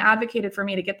me and advocated for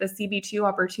me to get the CB2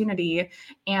 opportunity.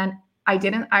 And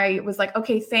I was like,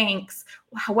 okay, thanks.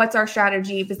 What's our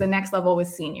strategy? Because the next level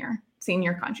was senior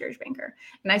concierge banker.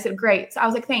 And I said, great. So I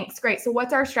was like, thanks. Great. So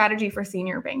what's our strategy for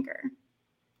senior banker?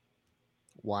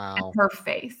 Wow. And her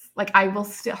face,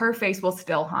 her face will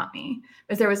still haunt me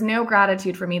because there was no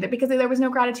gratitude for me, because there was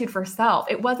no gratitude for self.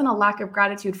 It wasn't a lack of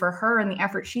gratitude for her and the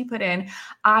effort she put in.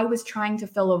 I was trying to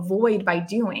fill a void by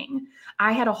doing.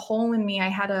 I had a hole in me. I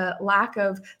had a lack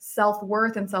of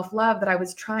self-worth and self-love that I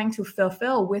was trying to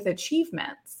fulfill with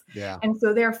achievements. Yeah. And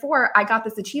so therefore I got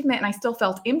this achievement and I still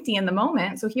felt empty in the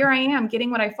moment. So here I am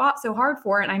getting what I fought so hard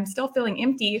for, and I'm still feeling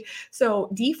empty. So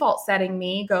default setting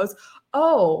me goes,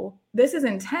 oh, this is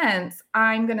intense.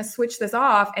 I'm going to switch this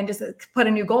off and just put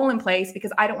a new goal in place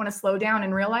because I don't want to slow down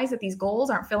and realize that these goals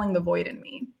aren't filling the void in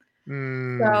me.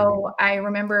 So I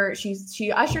remember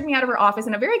she ushered me out of her office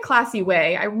in a very classy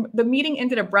way. The meeting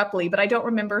ended abruptly, but I don't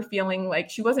remember feeling like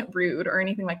she wasn't rude or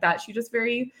anything like that. She just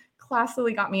very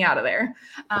classily got me out of there.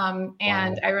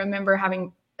 And I remember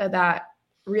having that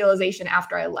realization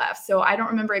after I left. So I don't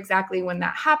remember exactly when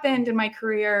that happened in my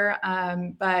career,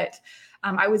 but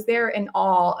I was there in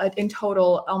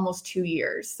total almost 2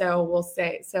 years. So we'll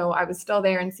say, so I was still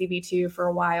there in CB2 for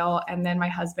a while. And then my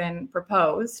husband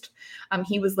proposed.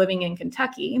 He was living in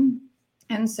Kentucky.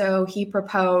 And so he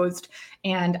proposed,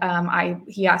 and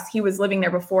he was living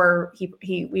there before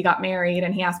we got married,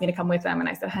 and he asked me to come with him. And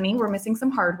I said, honey, we're missing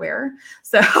some hardware.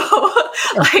 So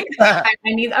I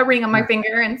need a ring on my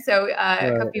finger. And so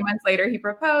a few months later he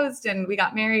proposed and we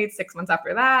got married 6 months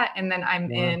after that. And then I'm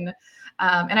in,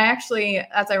 and I actually,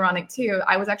 that's ironic too.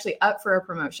 I was actually up for a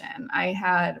promotion. I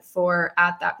had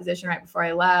at that position right before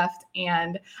I left,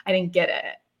 and I didn't get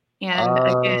it. And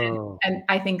again, and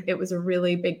I think it was a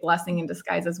really big blessing in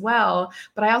disguise as well.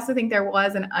 But I also think there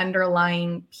was an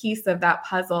underlying piece of that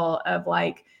puzzle of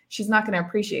like, she's not going to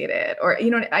appreciate it. Or,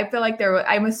 I feel like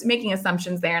I was making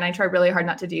assumptions there, and I tried really hard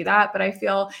not to do that. But I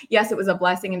feel, yes, it was a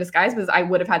blessing in disguise because I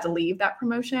would have had to leave that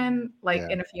promotion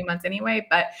in a few months anyway.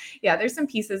 But yeah, there's some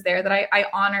pieces there that I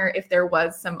honor. If there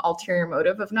was some ulterior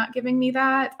motive of not giving me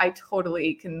that, I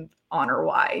totally can honor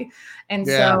why. And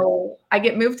so I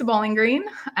get moved to Bowling Green,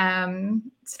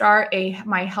 start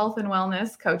my health and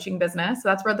wellness coaching business. So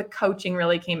that's where the coaching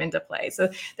really came into play. So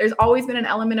there's always been an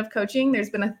element of coaching. There's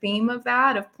been a theme of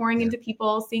that, of pouring into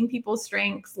people, seeing people's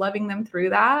strengths, loving them through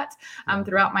that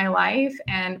throughout my life.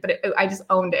 But I just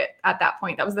owned it at that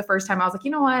point. That was the first time I was like,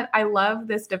 you know what? I love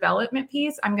this development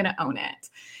piece. I'm going to own it.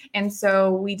 And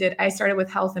so I started with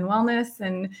health and wellness,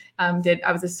 and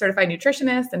I was a certified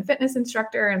nutritionist and fitness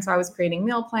instructor. And so I was creating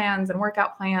meal plans and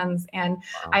workout plans. And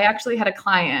I actually had a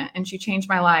client, and she changed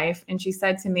my life. And she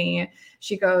said to me,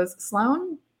 she goes,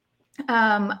 Sloan,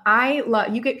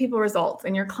 you get people results,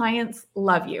 and your clients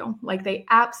love you. Like, they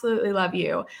absolutely love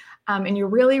you. And you're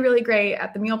really, really great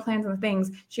at the meal plans and the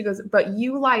things. She goes, but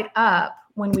you light up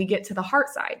when we get to the heart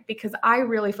side, because I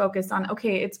really focused on,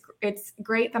 okay, it's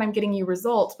great that I'm getting you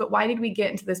results, but why did we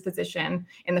get into this position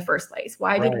in the first place?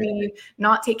 Why did we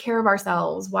not take care of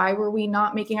ourselves? Why were we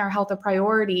not making our health a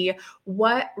priority?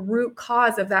 What root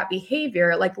cause of that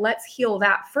behavior? Like, let's heal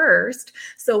that first.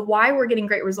 So why we're getting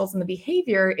great results in the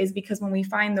behavior is because when we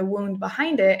find the wound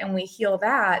behind it and we heal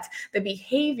that, the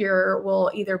behavior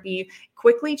will either be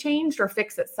quickly changed or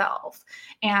fix itself.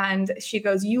 And she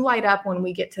goes, you light up when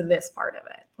we get to this part of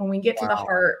it. When we get to the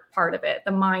heart part of it,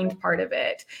 the mind part of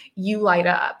it, you light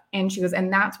up. And she goes,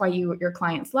 and that's why your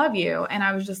clients love you. And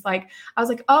I was like,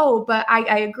 oh, but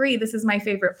I agree. This is my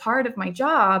favorite part of my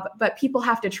job, but people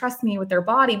have to trust me with their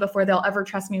body before they'll ever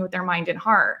trust me with their mind and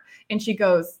heart. And she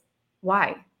goes,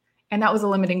 why? And that was a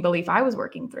limiting belief I was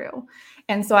working through.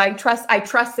 And so I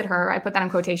trusted her. I put that in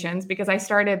quotations because I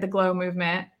started the Glow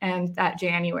movement and that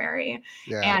January.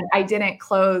 Yeah. And I didn't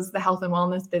close the health and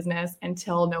wellness business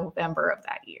until November of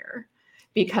that year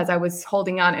because I was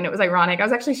holding on. And it was ironic. I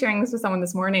was actually sharing this with someone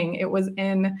this morning. It was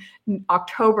in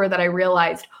October that I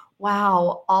realized,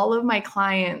 wow, all of my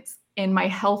clients in my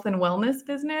health and wellness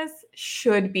business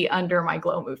should be under my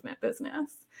Glow movement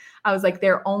business. I was like,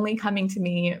 they're only coming to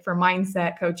me for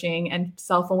mindset coaching and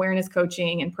self-awareness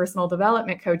coaching and personal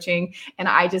development coaching. And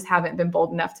I just haven't been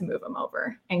bold enough to move them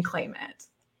over and claim it.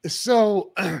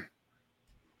 So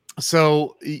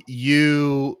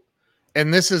you,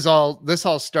 and this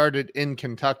all started in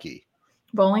Kentucky.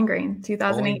 Bowling Green,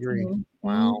 2018. Bowling Green.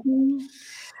 Wow. Mm-hmm.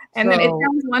 And then it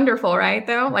sounds wonderful, right?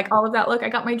 Though, like all of that. Look, I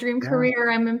got my dream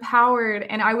career. I'm empowered,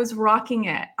 and I was rocking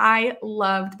it. I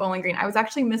loved Bowling Green. I was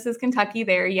actually Mrs. Kentucky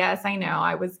there. Yes, I know.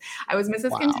 I was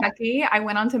Mrs. Kentucky. I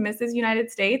went on to Mrs. United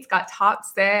States, got top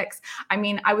 6. I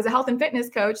mean, I was a health and fitness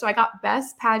coach, so I got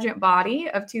best pageant body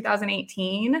of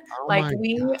 2018.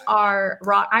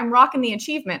 I'm rocking the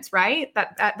achievements, right?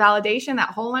 That validation, that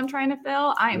hole I'm trying to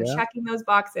fill. I am checking those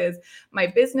boxes. My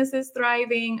business is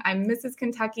thriving. I'm Mrs.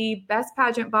 Kentucky, best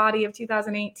pageant body of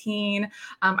 2018.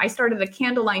 I started a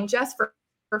candle line just for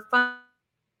fun.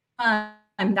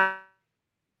 That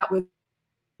was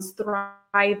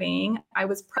thriving. I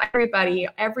was everybody.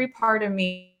 Every part of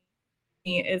me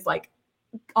is like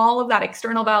all of that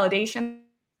external validation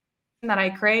that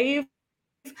I crave.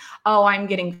 Oh, I'm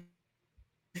getting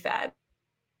fed.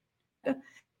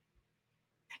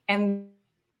 And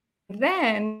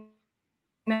then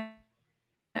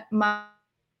my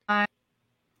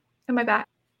am I back?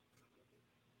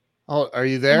 Oh, are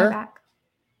you there? Am I back?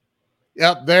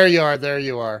 Yep, there you are. There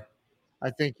you are. I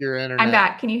think your internet. I'm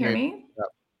back. Can you hear me? Yep.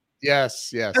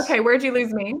 Yes. Okay, where'd you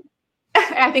lose me?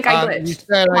 I think I glitched. You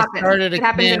said it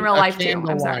happens in real life too.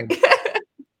 I'm sorry.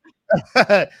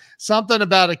 Something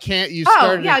about a can't. You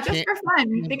started. Oh yeah, just for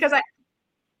fun because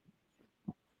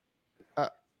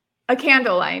a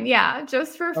candle line. Yeah,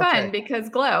 just for fun because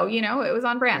Glow. It was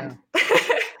on brand. Yeah.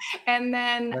 And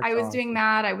then I was doing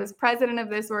that. I was president of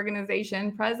this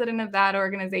organization, president of that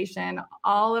organization.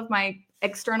 All of my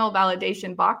external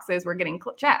validation boxes were getting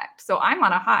checked. So I'm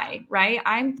on a high, right?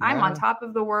 I'm on top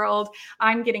of the world.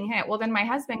 I'm getting hit. Well, then my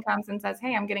husband comes and says,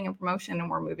 hey, I'm getting a promotion and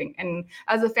we're moving. And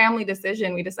as a family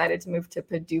decision, we decided to move to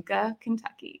Paducah,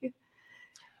 Kentucky.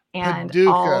 And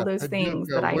all those things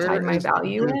that I tied my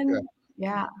value in.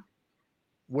 Yeah.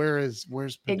 Where's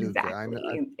Paducah?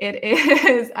 Exactly. It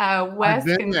is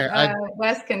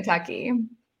West Kentucky.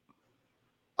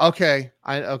 Okay.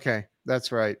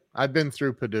 That's right. I've been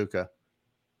through Paducah.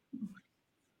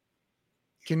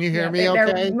 Can you hear me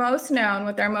okay? They're most known,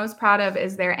 what they're most proud of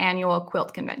is their annual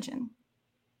quilt convention.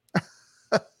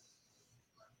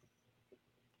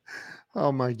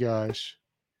 Oh my gosh.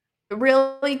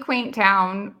 Really quaint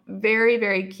town. Very,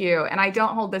 very cute. And I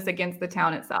don't hold this against the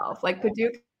town itself. Like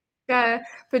Paducah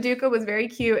was very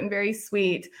cute and very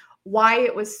sweet. Why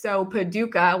it was so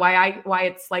Paducah, why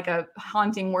it's like a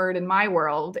haunting word in my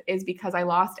world is because I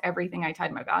lost everything I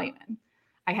tied my value in.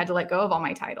 I had to let go of all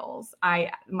my titles.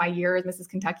 My year as Mrs.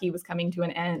 Kentucky was coming to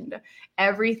an end.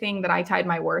 Everything that I tied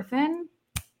my worth in,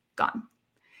 gone.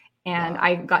 And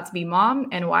I got to be mom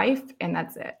and wife, and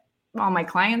that's it. All my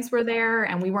clients were there,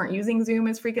 and we weren't using Zoom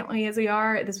as frequently as we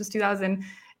are. This was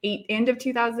 2008, end of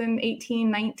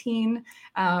 2018, 19,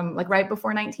 like right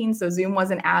before 19. So Zoom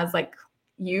wasn't as like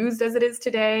used as it is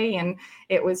today. And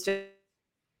it was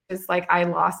just like, I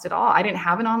lost it all. I didn't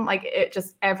have it on, like it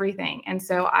just everything. And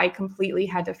so I completely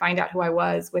had to find out who I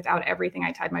was without everything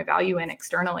I tied my value in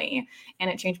externally. And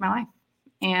it changed my life.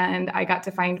 And I got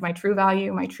to find my true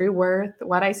value, my true worth,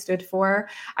 what I stood for.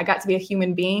 I got to be a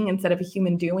human being instead of a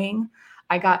human doing.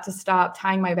 I got to stop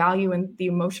tying my value in the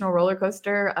emotional roller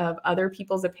coaster of other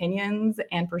people's opinions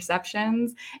and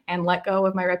perceptions and let go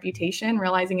of my reputation,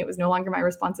 realizing it was no longer my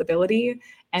responsibility,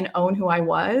 and own who I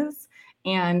was.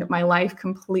 And my life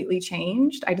completely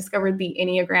changed. I discovered the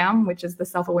Enneagram, which is the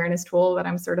self-awareness tool that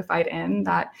I'm certified in.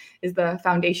 That is the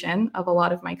foundation of a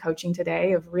lot of my coaching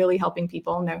today, of really helping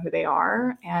people know who they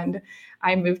are. And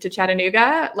I moved to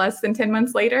Chattanooga less than 10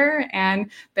 months later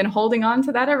and been holding on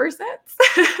to that ever since.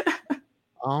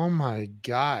 Oh my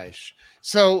gosh.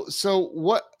 So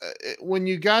what, when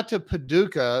you got to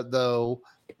Paducah though,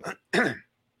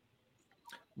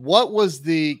 what was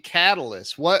the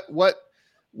catalyst? What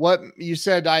you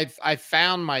said, I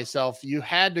found myself, you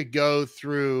had to go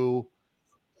through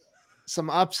some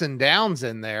ups and downs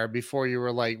in there before you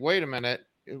were like, wait a minute.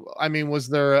 I mean, was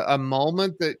there a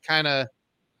moment that kind of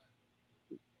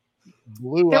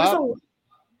blew up?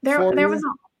 There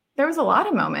There was a lot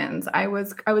of moments. I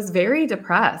was very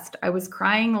depressed. I was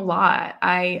crying a lot.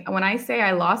 When I say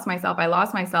I lost myself, I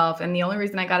lost myself. And the only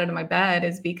reason I got out of my bed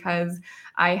is because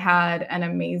I had an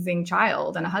amazing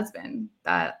child and a husband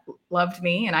that loved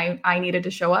me and I needed to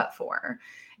show up for.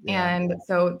 Yeah. And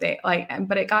so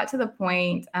but it got to the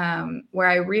point where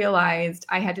I realized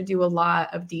I had to do a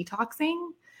lot of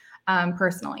detoxing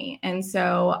personally. And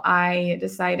so I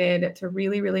decided to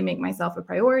really, really make myself a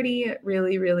priority,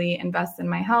 really, really invest in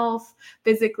my health,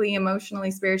 physically,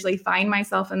 emotionally, spiritually, find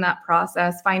myself in that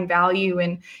process, find value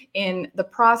in the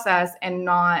process and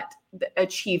not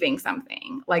achieving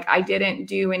something. Like I didn't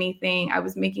do anything. I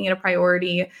was making it a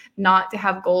priority not to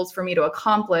have goals for me to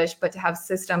accomplish, but to have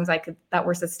systems that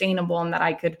were sustainable and that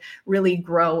I could really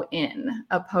grow in,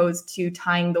 opposed to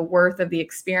tying the worth of the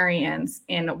experience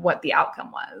in what the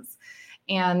outcome was.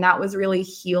 And that was really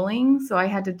healing. So I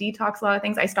had to detox a lot of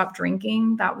things. I stopped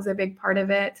drinking. That was a big part of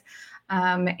it.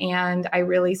 And I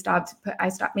really stopped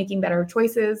making better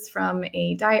choices from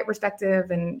a diet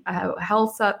perspective and a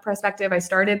health perspective. I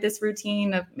started this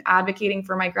routine of advocating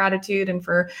for my gratitude and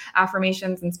for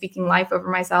affirmations and speaking life over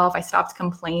myself. I stopped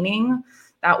complaining.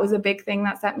 That was a big thing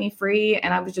that set me free.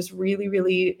 And I was just really,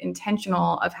 really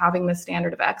intentional of having the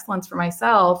standard of excellence for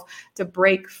myself to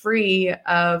break free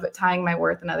of tying my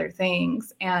worth and other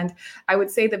things. And I would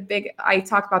say I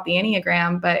talk about the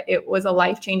Enneagram, but it was a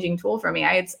life-changing tool for me.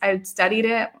 I had studied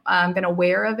it, been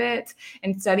aware of it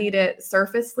and studied it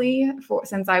surfacely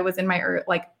since I was in my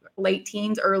late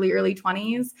teens, early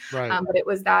 20s. Right. But it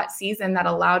was that season that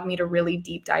allowed me to really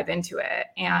deep dive into it.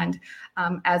 And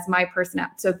as my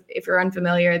personality, so if you're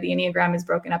unfamiliar, the Enneagram is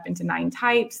broken up into 9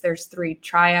 types. There's 3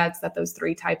 triads that those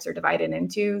 3 types are divided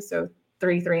into. So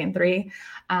 3, 3, and 3.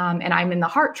 And I'm in the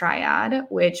heart triad,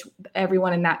 which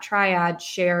everyone in that triad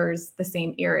shares the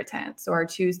same irritant. So our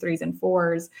 2s, 3s, and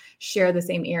 4s share the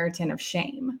same irritant of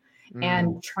shame.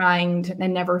 And and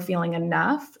never feeling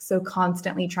enough. So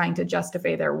constantly trying to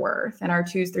justify their worth. And our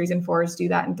 2s, 3s, and 4s do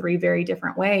that in 3 very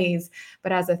different ways.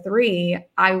 But as a 3,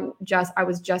 I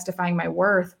was justifying my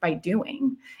worth by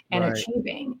doing and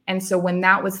achieving. And so when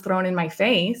that was thrown in my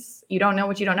face, you don't know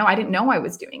what you don't know. I didn't know I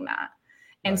was doing that.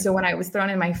 And so when I was thrown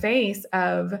in my face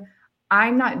of,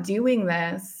 I'm not doing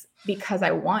this because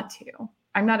I want to.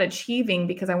 I'm not achieving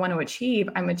because I want to achieve.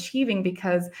 I'm achieving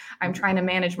because I'm trying to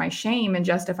manage my shame and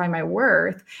justify my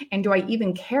worth. And do I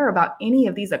even care about any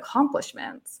of these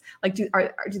accomplishments? Like, do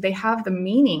they have the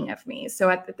meaning of me?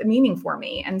 So the meaning for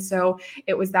me. And so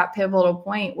it was that pivotal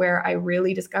point where I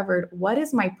really discovered, what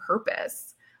is my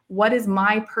purpose? What is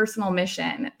my personal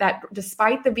mission that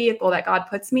despite the vehicle that God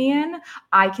puts me in,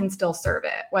 I can still serve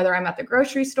it, whether I'm at the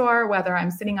grocery store, whether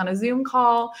I'm sitting on a Zoom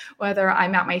call, whether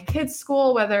I'm at my kids'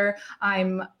 school, whether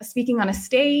I'm speaking on a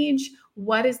stage.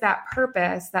 What is that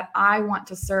purpose that I want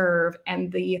to serve?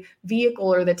 And the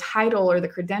vehicle or the title or the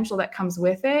credential that comes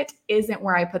with it isn't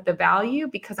where I put the value,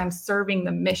 because I'm serving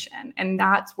the mission. And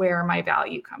that's where my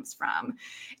value comes from.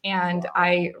 And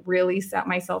I really set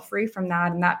myself free from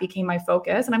that. And that became my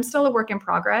focus. And I'm still a work in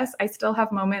progress. I still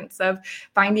have moments of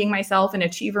finding myself in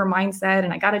achiever mindset.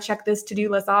 And I got to check this to-do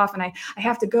list off. And I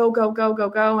have to go.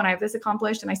 And I have this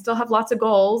accomplished. And I still have lots of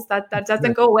goals. That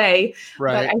doesn't go away.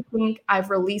 Right. But I think I've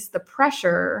released the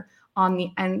pressure on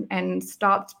the and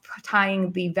stopped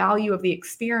tying the value of the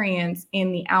experience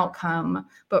in the outcome,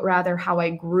 but rather how I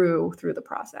grew through the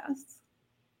process.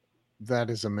 That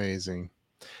is amazing.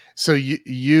 So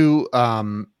you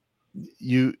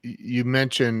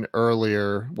mentioned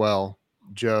earlier, well,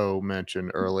 Joe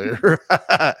mentioned earlier.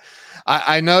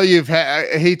 I know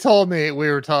he told me, we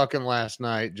were talking last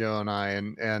night, Joe and I,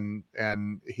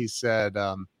 and he said,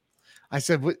 I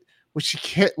said, was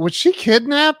she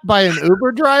kidnapped by an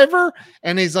Uber driver?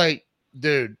 And he's like,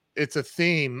 dude, it's a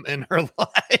theme in her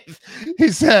life. He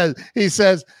says,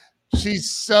 she's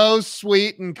so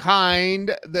sweet and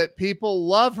kind that people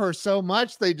love her so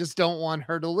much they just don't want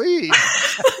her to leave.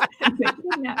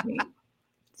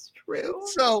 It's true.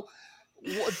 So,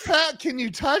 Pat, can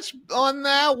you touch on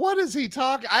that? What is he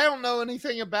talking? I don't know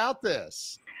anything about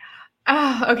this.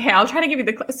 Okay, I'll try to give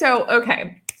you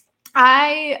okay.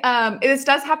 This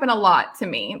does happen a lot to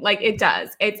me. Like it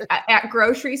does. It's at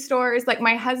grocery stores. Like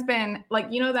my husband, like,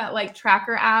 you know, that like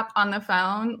tracker app on the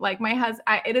phone, like my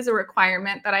husband, it is a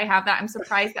requirement that I have that. I'm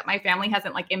surprised that my family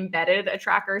hasn't like embedded a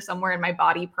tracker somewhere in my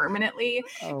body permanently,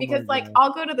 because like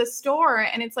I'll go to the store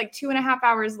and it's like 2.5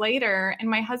 hours later. And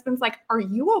my husband's like, are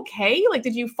you okay? Like,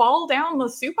 did you fall down the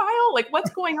soup aisle? Like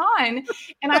what's going on?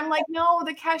 And I'm like, no,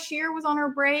 the cashier was on her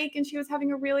break and she was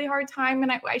having a really hard time.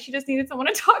 And she just needed someone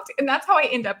to talk to. And that's how I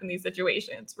end up in these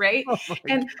situations, right? Oh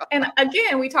my And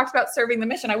again, we talked about serving the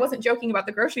mission. I wasn't joking about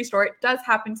the grocery store. It does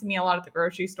happen to me a lot at the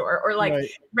grocery store, or like Right.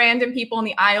 random people in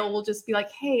the aisle will just be like,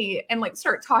 hey, and like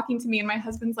start talking to me. And my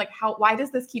husband's like, why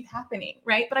does this keep happening?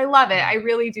 Right. But I love it. I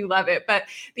really do love it. But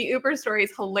the Uber story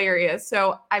is hilarious.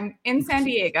 So I'm in San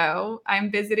Diego. I'm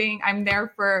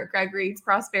there for Greg Reid's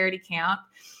Prosperity Camp.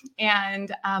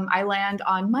 And I land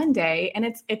on Monday, and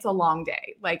it's a long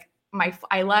day. Like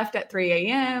I left at 3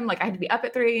 a.m. Like I had to be up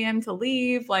at 3 a.m. to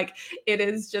leave. Like it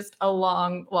is just a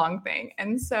long, long thing.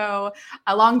 And so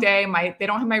a long day, they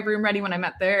don't have my room ready when I'm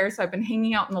at there. So I've been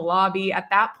hanging out in the lobby. At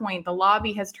that point, the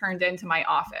lobby has turned into my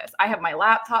office. I have my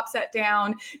laptop set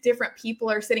down. Different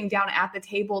people are sitting down at the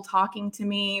table talking to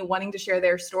me, wanting to share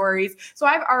their stories. So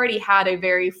I've already had a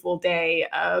very full day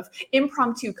of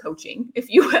impromptu coaching, if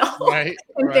you will. Right.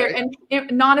 And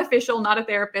non-official, not a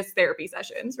therapist, therapy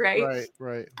sessions, right?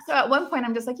 Right. So at one point,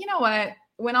 I'm just like, you know what?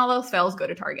 When all else fails, go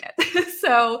to Target.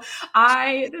 So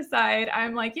I decide,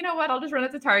 I'm like, you know what? I'll just run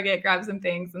it to Target, grab some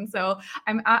things. And so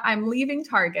I'm leaving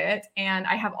Target, and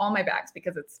I have all my bags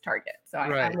because it's Target. So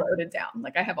I'm loaded down.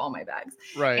 Like I have all my bags.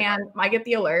 Right. And I get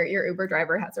the alert, your Uber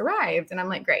driver has arrived. And I'm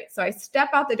like, great. So I step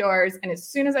out the doors. And as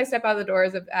soon as I step out the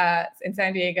doors in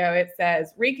San Diego, it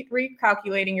says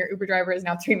recalculating, your Uber driver is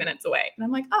now 3 minutes away. And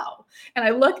I'm like, oh. And I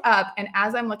look up, and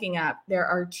as I'm looking up, there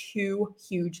are two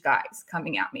huge guys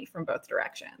coming at me from both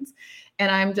directions. And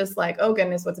I'm just like, oh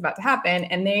goodness, what's about to happen?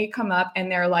 And they come up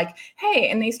and they're like, hey,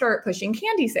 and they start pushing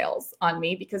candy sales on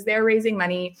me because they're raising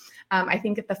money. I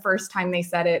think at the first time they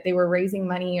said it, they were raising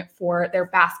money for their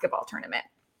basketball tournament.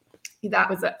 That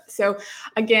was it. So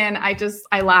again,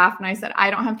 I laughed and I said, I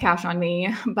don't have cash on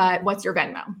me, but what's your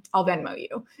Venmo? I'll Venmo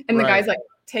you. And the guy's like,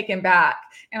 taken back.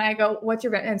 And I go, what's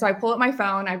your Venmo? And so I pull up my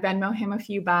phone, I Venmo him a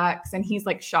few bucks, and he's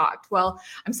like shocked. Well,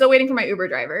 I'm still waiting for my Uber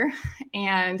driver,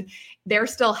 and they're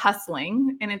still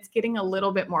hustling. And it's getting a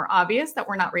little bit more obvious that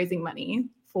we're not raising money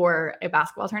for a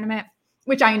basketball tournament,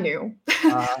 which I knew.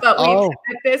 But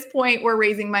at this point, we're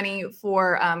raising money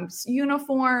for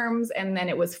uniforms. And then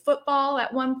it was football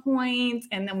at one point.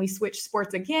 And then we switched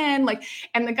sports again.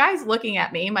 And the guy's looking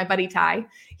at me, my buddy Ty,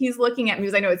 he's looking at me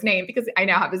because I know his name because I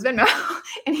now have his Venmo.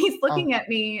 And he's looking at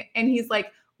me and he's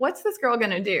like, what's this girl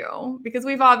going to do? Because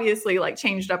we've obviously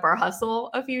changed up our hustle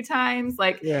a few times.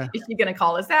 Is she going to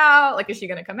call us out? Is she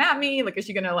going to come at me? Is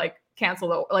she going to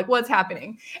cancel what's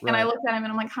happening? Right. And I looked at him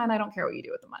and I'm like, hon, I don't care what you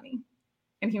do with the money.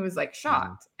 And he was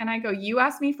shocked. And I go, you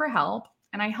asked me for help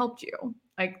and I helped you.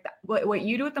 What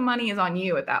you do with the money is on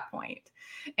you at that point.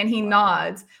 And he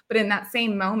nods. But in that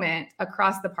same moment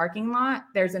across the parking lot,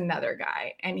 there's another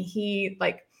guy. And he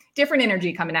different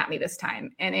energy coming at me this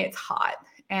time. And it's hot.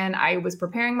 And I was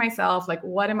preparing myself,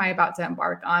 what am I about to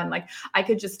embark on? I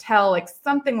could just tell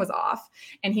something was off.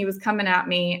 And he was coming at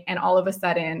me. And all of a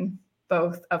sudden,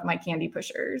 both of my candy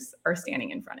pushers are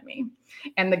standing in front of me.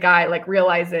 And the guy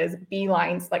realizes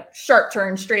beelines, sharp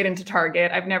turn straight into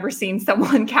Target. I've never seen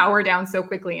someone cower down so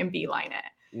quickly and beeline it.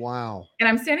 Wow. And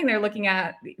I'm standing there looking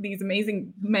at these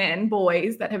amazing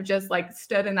boys that have just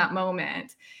stood in that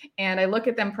moment. And I look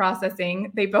at them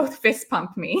processing. They both fist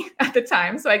pump me at the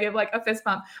time. So I give a fist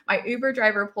pump. My Uber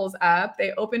driver pulls up.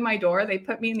 They open my door. They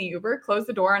put me in the Uber, close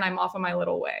the door, and I'm off on my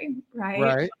little way.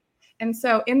 Right. And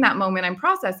so in that moment, I'm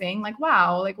processing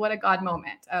wow, what a God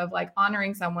moment of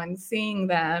honoring someone, seeing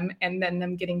them, and then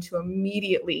them getting to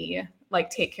immediately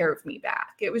take care of me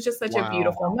back. It was just such a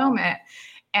beautiful moment.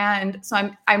 And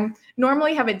so I'm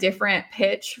normally have a different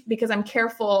pitch because I'm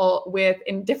careful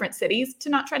in different cities to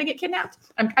not try to get kidnapped.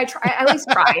 I at least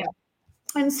try.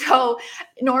 And so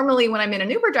normally when I'm in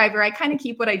an Uber driver, I kind of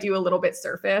keep what I do a little bit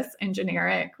surface and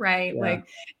generic, right?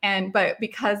 Yeah. But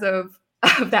because of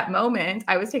that moment,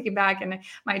 I was taken back, and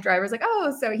my driver's like,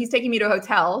 oh, so he's taking me to a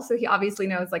hotel. So he obviously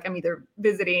knows I'm either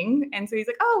visiting. And so he's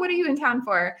like, oh, what are you in town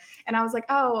for? And I was like,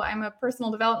 oh, I'm a personal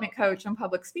development coach and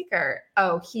public speaker.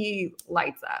 Oh, he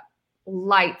lights up.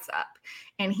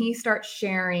 And he starts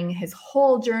sharing his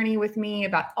whole journey with me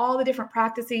about all the different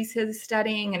practices he's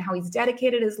studying and how he's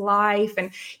dedicated his life.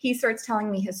 And he starts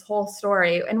telling me his whole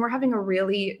story. And we're having a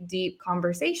really deep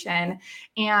conversation.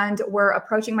 And we're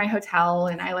approaching my hotel,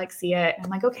 and I see it. And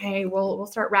I'm like, okay, we'll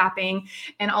start wrapping.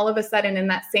 And all of a sudden in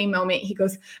that same moment, he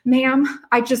goes, ma'am,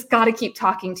 I just got to keep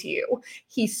talking to you.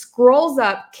 He scrolls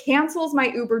up, cancels my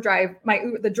Uber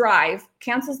drive,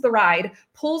 cancels the ride,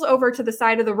 pulls over to the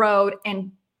side of the road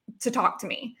and to talk to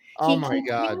me. Oh my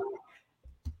God.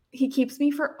 He keeps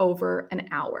me for over an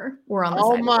hour. We're on the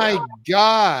Oh side of the my road.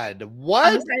 God. On the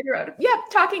What? side of the road. Yeah,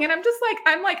 talking. And I'm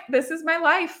like, this is my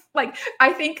life. Like,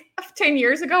 I think 10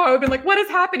 years ago, I would have been like, what is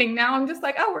happening? Now I'm just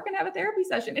like, oh, we're going to have a therapy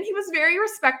session. And he was very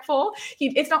respectful.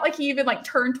 It's not like he even like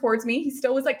turned towards me. He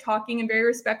still was like talking and very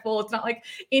respectful. It's not like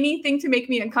anything to make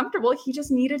me uncomfortable. He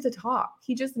just needed to talk.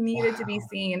 He just needed to be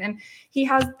seen. And he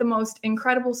has the most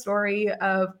incredible story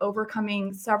of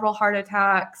overcoming several heart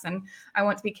attacks. And I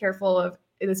want to be careful of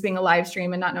this being a live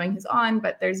stream and not knowing who's on,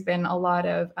 but there's been a lot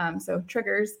of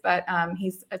triggers, but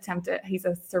he's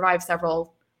survived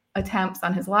several attempts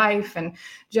on his life, and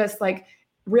just like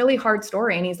really hard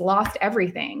story. And he's lost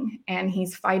everything, and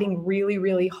he's fighting really,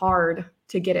 really hard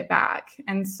to get it back.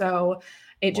 And so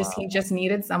he just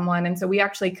needed someone. And so we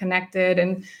actually connected,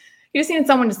 and he just needed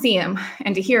someone to see him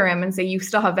and to hear him and say, you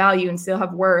still have value and still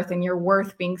have worth, and you're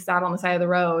worth being sat on the side of the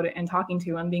road and talking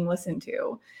to and being listened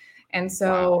to. And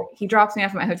so he drops me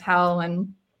off at my hotel.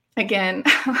 And again,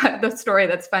 the story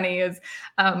that's funny is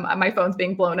my phone's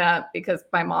being blown up because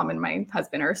my mom and my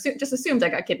husband are just assumed I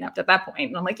got kidnapped at that point.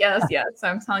 And I'm like, yes. So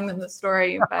I'm telling them the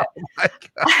story, but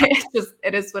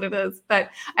it is what it is. But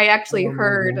I actually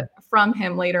heard from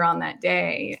him later on that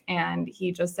day. And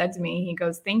he just said to me, he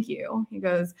goes, thank you. He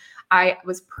goes, I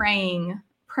was praying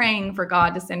for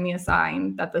God to send me a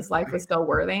sign that this life was still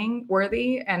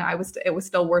worthy, and it was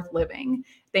still worth living.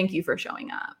 Thank you for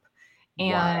showing up.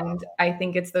 And I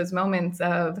think it's those moments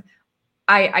of,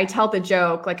 I tell the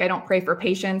joke, like, I don't pray for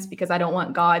patience because I don't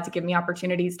want God to give me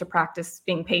opportunities to practice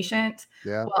being patient.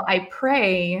 Yeah. Well, I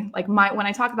pray, like, when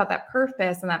I talk about that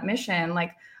purpose and that mission,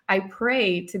 like, I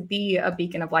pray to be a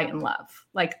beacon of light and love.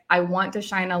 Like, I want to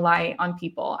shine a light on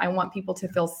people. I want people to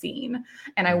feel seen,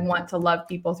 and I want to love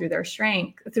people through their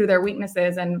strength, through their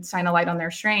weaknesses, and shine a light on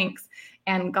their strengths.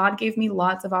 And God gave me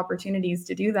lots of opportunities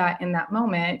to do that in that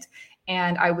moment.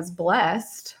 And I was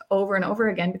blessed over and over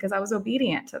again because I was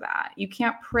obedient to that. You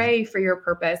can't pray for your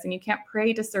purpose, and you can't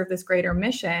pray to serve this greater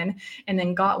mission, and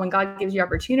then when God gives you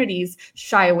opportunities,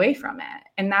 shy away from it.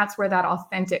 And that's where that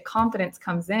authentic confidence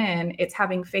comes in. It's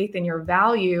having faith in your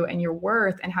value and your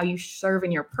worth and how you serve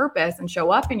in your purpose and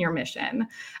show up in your mission,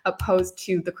 opposed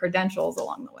to the credentials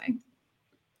along the way.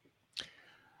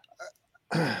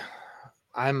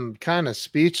 I'm kind of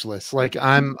speechless. Like,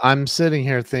 I'm sitting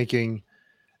here thinking,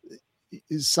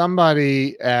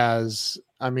 somebody the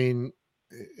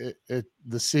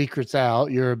secret's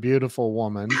out. You're a beautiful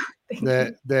woman.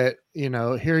 that,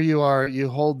 here you are, you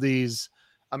hold these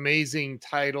amazing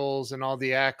titles and all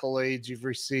the accolades you've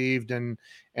received, and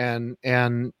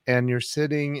you're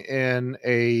sitting in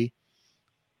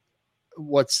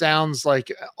what sounds like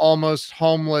almost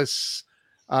homeless,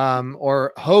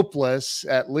 or hopeless,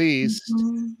 at least,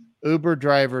 Uber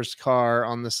driver's car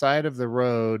on the side of the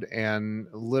road, and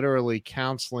literally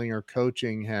counseling or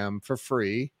coaching him for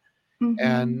free,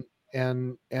 and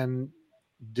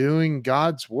doing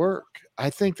God's work.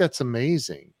 I think that's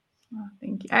amazing. Oh,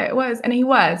 thank you.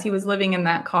 He was living in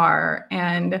that car.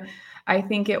 And I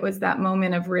think it was that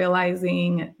moment of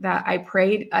realizing that I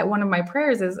prayed. One of my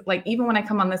prayers is, like, even when I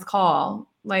come on this call,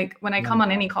 like when I come on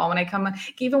any call,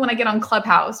 even when I get on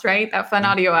Clubhouse, right? That fun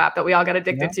audio app that we all got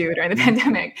addicted to during the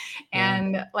pandemic,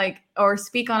 and or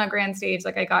speak on a grand stage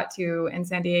like I got to in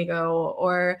San Diego,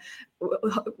 or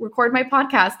record my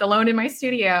podcast alone in my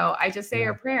studio. I just say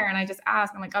a prayer, and I just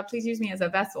ask, I'm like, God, please use me as a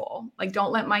vessel. Like,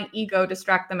 don't let my ego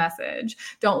distract the message.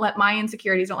 Don't let my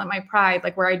insecurities, don't let my pride,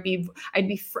 like where I'd be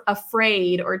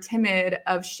afraid or timid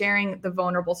of sharing the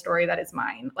vulnerable story that is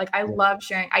mine. Like, I love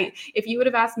sharing. If you would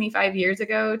have asked me 5 years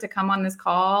ago to come on this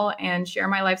call and share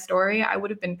my life story, I would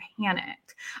have been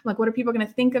panicked. I'm like, what are people going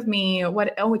to think of me?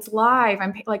 Oh, it's live.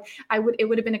 It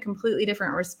would have been a completely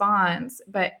different response.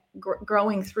 But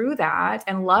growing through that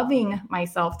and loving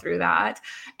myself through that,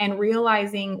 and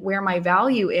realizing where my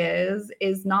value is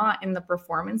not in the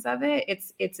performance of it.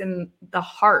 It's in the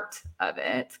heart of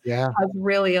it. Yeah. Has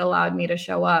really allowed me to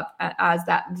show up as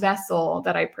that vessel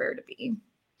that I pray to be.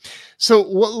 So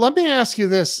let me ask you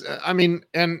this. I mean,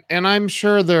 and I'm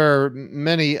sure there are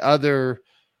many other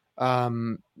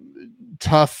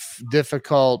tough,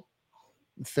 difficult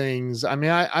things. I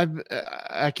mean,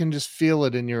 I can just feel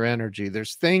it in your energy.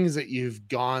 There's things that you've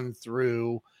gone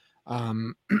through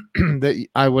that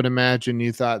I would imagine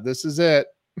you thought, this is it.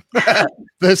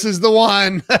 This is the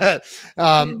one. But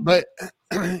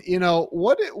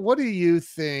what do you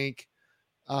think?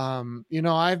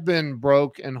 I've been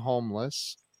broke and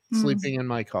homeless, sleeping in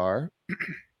my car,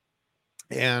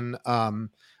 and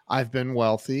I've been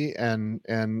wealthy,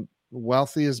 and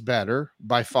wealthy is better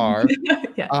by far.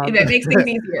 That makes things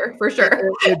easier for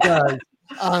sure. It does.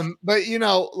 But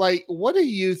like, what do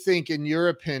you think, in your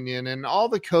opinion, and all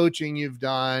the coaching you've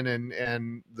done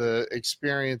and the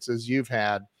experiences you've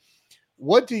had,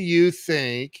 what do you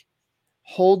think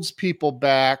holds people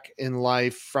back in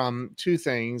life from two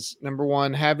things? Number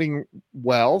one, having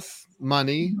wealth,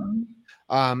 money,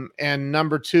 and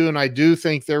number two, and I do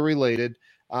think they're related,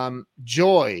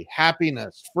 joy,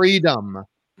 happiness, freedom.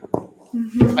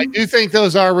 I do think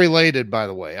those are related, by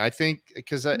the way. I think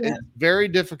because it's very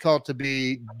difficult to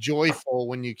be joyful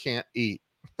when you can't eat.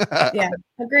 Yeah,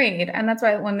 agreed. And that's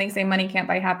why when they say money can't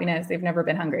buy happiness, they've never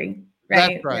been hungry,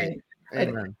 That's right? right. Like,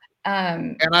 Amen.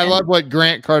 And I love what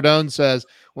Grant Cardone says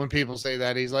when people say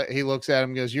that. He's like, he looks at him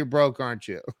and goes, "You're broke, aren't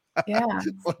you?" Yeah.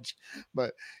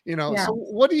 But so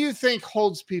what do you think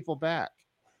holds people back?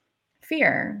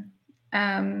 Fear.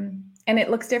 And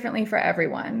it looks differently for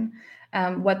everyone,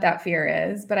 what that fear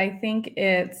is. But I think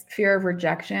it's fear of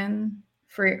rejection,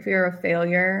 fear of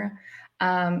failure.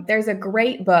 There's a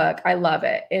great book. I love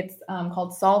it. It's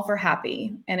called Solve for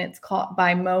Happy, and it's called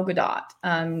by Mo Gawdat,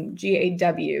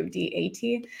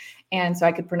 Gawdat. And so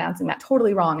I could pronouncing that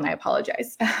totally wrong, and I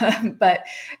apologize. But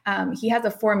he has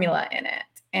a formula in it,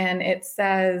 and it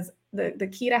says the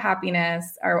key to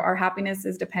happiness, our happiness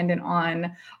is dependent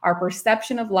on our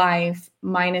perception of life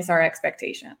minus our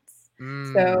expectations.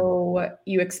 So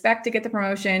you expect to get the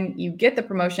promotion, you get the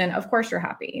promotion, of course you're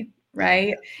happy,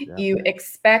 right? Yeah. You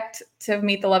expect to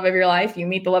meet the love of your life, you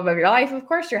meet the love of your life, of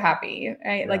course you're happy,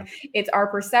 right? Yeah. Like, it's our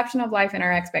perception of life and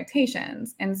our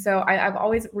expectations. And so I've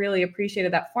always really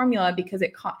appreciated that formula, because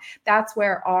that's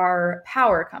where our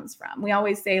power comes from. We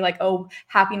always say, like, oh,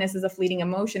 happiness is a fleeting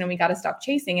emotion and we got to stop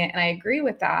chasing it. And I agree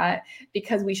with that,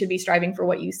 because we should be striving for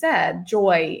what you said,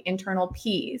 joy, internal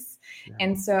peace. Yeah.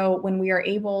 And so when we are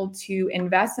able to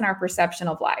invest in our perception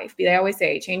of life, they always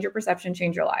say, change your perception,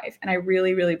 change your life. And I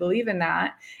really, really believe in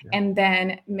that. Yeah. And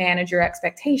then manage your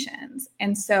expectations.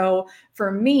 And so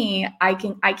for me, I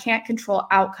can't control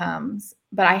outcomes,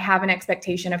 but I have an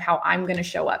expectation of how I'm going to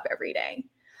show up every day.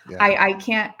 Yeah.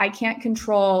 I can't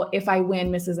control if I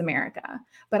win Mrs. America,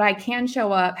 but I can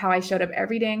show up how I showed up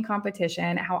every day in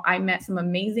competition, how I met some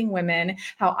amazing women,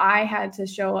 how I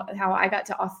got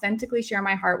to authentically share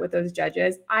my heart with those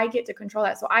judges. I get to control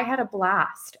that. So I had a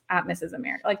blast at Mrs.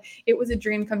 America. Like, it was a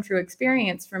dream come true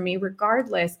experience for me,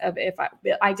 regardless of if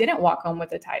I didn't walk home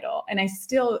with a title. And I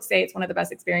still say it's one of the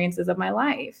best experiences of my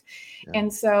life. Yeah.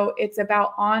 And so it's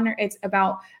about honor. It's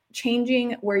about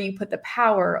changing where you put the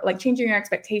power, like changing your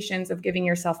expectations of giving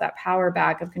yourself that power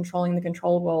back, of controlling the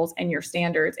controllables and your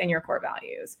standards and your core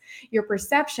values. Your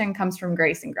perception comes from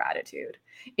grace and gratitude.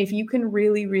 If you can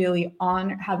really, really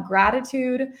have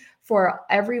gratitude for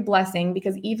every blessing,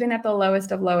 because even at the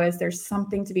lowest of lowest, there's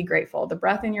something to be grateful. The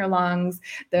breath in your lungs,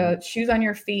 the shoes on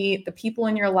your feet, the people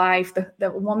in your life,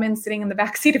 the woman sitting in the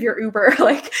backseat of your Uber,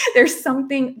 like, there's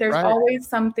always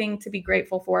something to be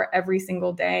grateful for every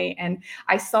single day. And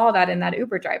I saw that in that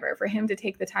Uber driver. For him to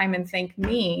take the time and thank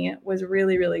me was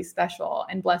really, really special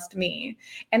and blessed me.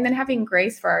 And then having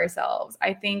grace for ourselves.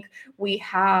 I think we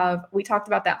talked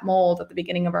about that mold at the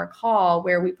beginning of our call,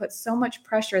 where we put so much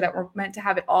pressure that we're meant to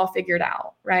have it all figured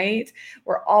out, right?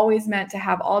 We're always meant to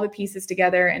have all the pieces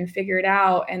together and figure it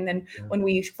out. And then when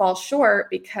we fall short,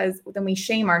 because then we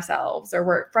shame ourselves, or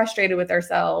we're frustrated with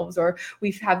ourselves, or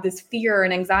we have this fear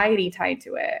and anxiety tied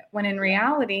to it. When in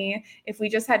reality, if we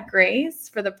just had grace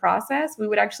for the process, we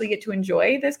would actually get to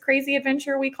enjoy this crazy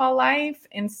adventure we call life,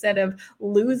 instead of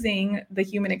losing the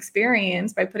human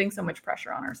experience by putting so much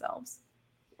pressure on ourselves.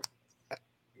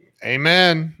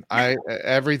 Amen.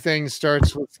 Everything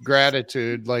starts with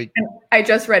gratitude. Like, I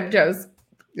just read Joe's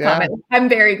comment. I'm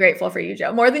very grateful for you,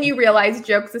 Joe. More than you realize,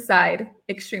 jokes aside,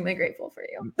 extremely grateful for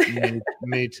you.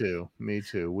 Me too.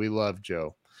 We love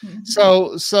Joe. Mm-hmm.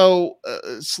 So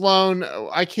Sloan,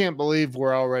 I can't believe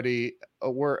we're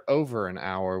over an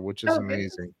hour, which is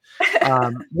amazing.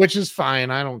 Which is fine.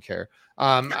 I don't care.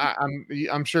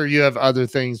 I'm sure you have other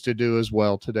things to do as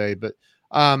well today, but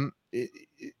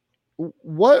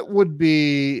what would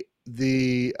be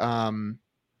the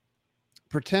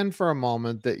pretend for a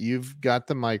moment that you've got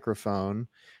the microphone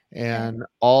and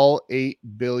all 8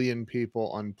 billion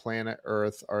people on planet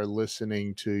Earth are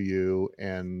listening to you,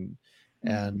 and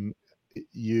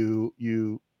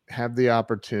you have the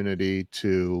opportunity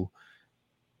to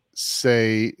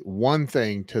say one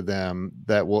thing to them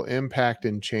that will impact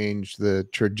and change the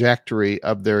trajectory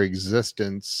of their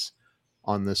existence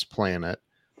on this planet.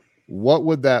 What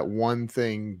would that one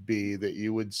thing be that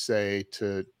you would say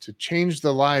to change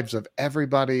the lives of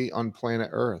everybody on planet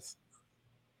Earth?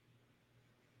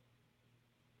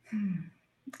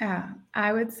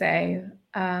 I would say,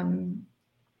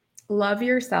 love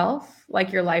yourself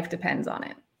like your life depends on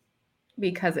it,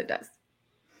 because it does.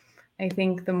 I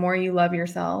think the more you love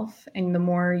yourself and the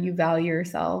more you value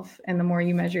yourself and the more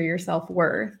you measure your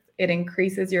self-worth, it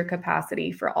increases your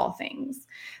capacity for all things.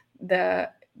 The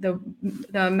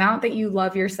amount that you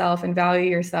love yourself and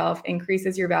value yourself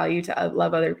increases your value to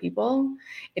love other people.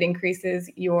 It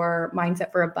increases your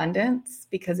mindset for abundance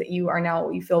because you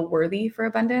feel worthy for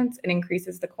abundance. It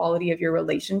increases the quality of your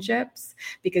relationships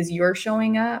because you're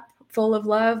showing up full of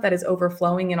love that is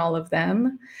overflowing in all of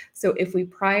them. So if we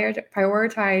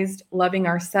prioritized loving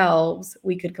ourselves,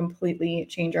 we could completely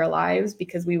change our lives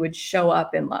because we would show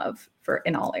up in love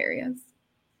in all areas.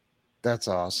 That's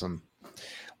awesome.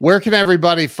 Where can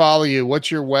everybody follow you? What's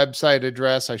your website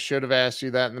address? I should have asked you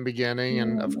that in the beginning,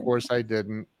 and of course I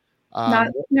didn't.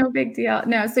 No big deal.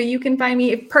 No. So you can find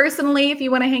me personally, if you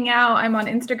want to hang out, I'm on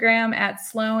Instagram at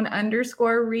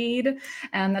Sloan_Reid,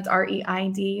 and that's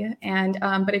REID. And,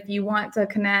 but if you want to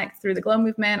connect through the Glow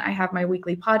Movement, I have my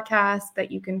weekly podcast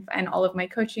that you can find all of my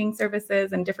coaching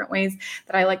services and different ways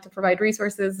that I like to provide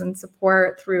resources and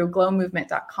support through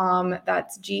glowmovement.com.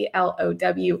 That's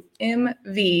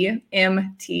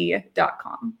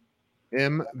glowmovmt.com.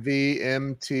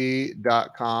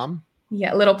 mvmt.com.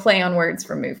 Yeah, a little play on words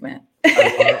for movement.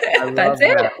 I love That's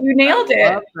it. that. You nailed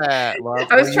it. Love that.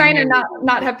 I was trying to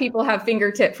not have people have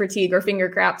fingertip fatigue or finger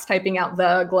craps typing out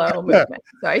the Glow movement.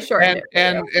 So I shortened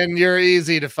it. And you're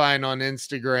easy to find on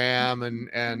Instagram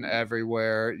and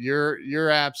everywhere. You're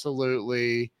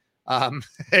absolutely oh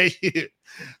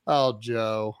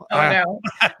Joe. Oh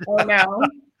no.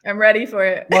 I'm ready for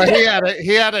it. Well, he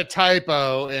had a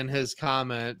typo in his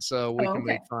comment, so we can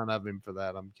make fun of him for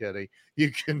that. I'm kidding.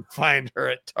 You can find her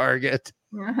at Target.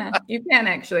 You can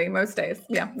actually most days.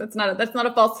 Yeah, that's not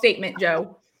a false statement,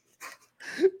 Joe.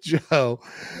 Joe.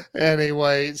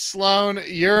 Anyway, Sloan,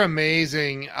 you're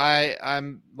amazing.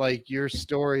 I'm like, your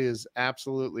story is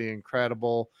absolutely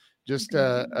incredible. Just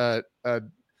a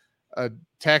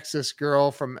Texas girl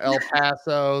from El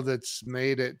Paso that's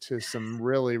made it to some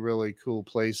really, really cool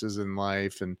places in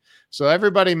life. And so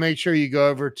everybody make sure you go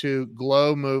over to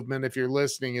Glow Movement. If you're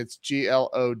listening, it's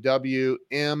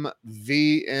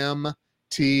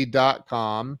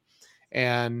glowmvmt.com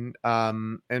and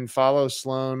follow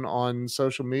Sloan on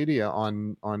social media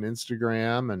on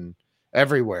Instagram and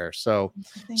everywhere. So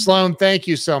Sloan, thank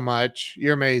you so much.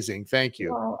 You're amazing. Thank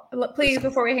you. Well, please,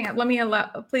 before we hang up,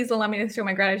 please allow me to show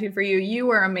my gratitude for you. You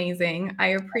are amazing. I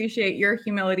appreciate your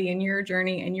humility and your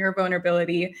journey and your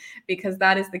vulnerability, because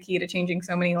that is the key to changing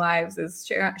so many lives, is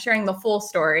sharing the full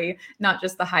story, not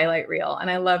just the highlight reel. And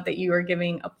I love that you are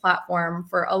giving a platform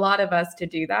for a lot of us to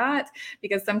do that,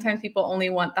 because sometimes people only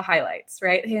want the highlights,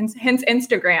 right? Hence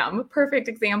Instagram, perfect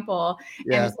example.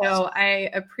 Yes. And so I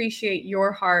appreciate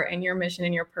your heart and your mission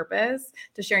and your purpose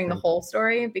to sharing the whole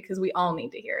story, because we all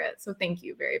need to hear it. So thank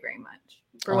you very, very much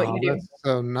for what you do. That's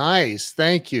so nice.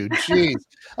 Thank you. Jeez.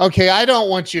 Okay. I don't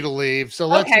want you to leave. So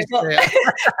let's another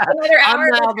hour.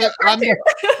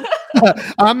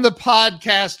 I'm the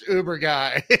podcast Uber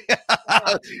guy.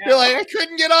 You're like, I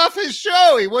couldn't get off his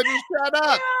show. He wouldn't shut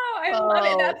up. I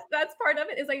love it. That's part of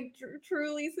it, is I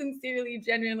truly, sincerely,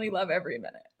 genuinely love every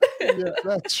minute. Yeah,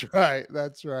 that's right.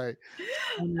 That's right.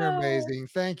 You're amazing.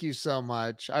 Thank you so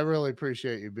much. I really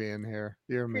appreciate you being here.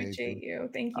 You're amazing. Appreciate you.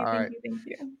 Thank you. Thank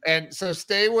you. And so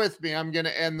stay with me. I'm going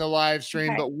to end the live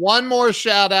stream, but one more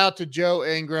shout out to Joe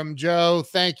Ingram. Joe,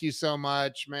 thank you so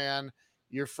much, man.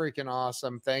 You're freaking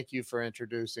awesome. Thank you for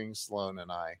introducing Sloan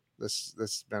and I. This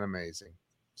has been amazing.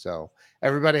 So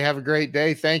everybody have a great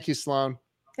day. Thank you, Sloan.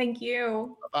 Thank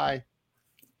you. Bye.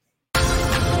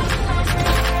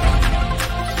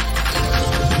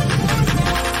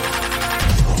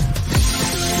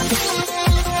 Bye.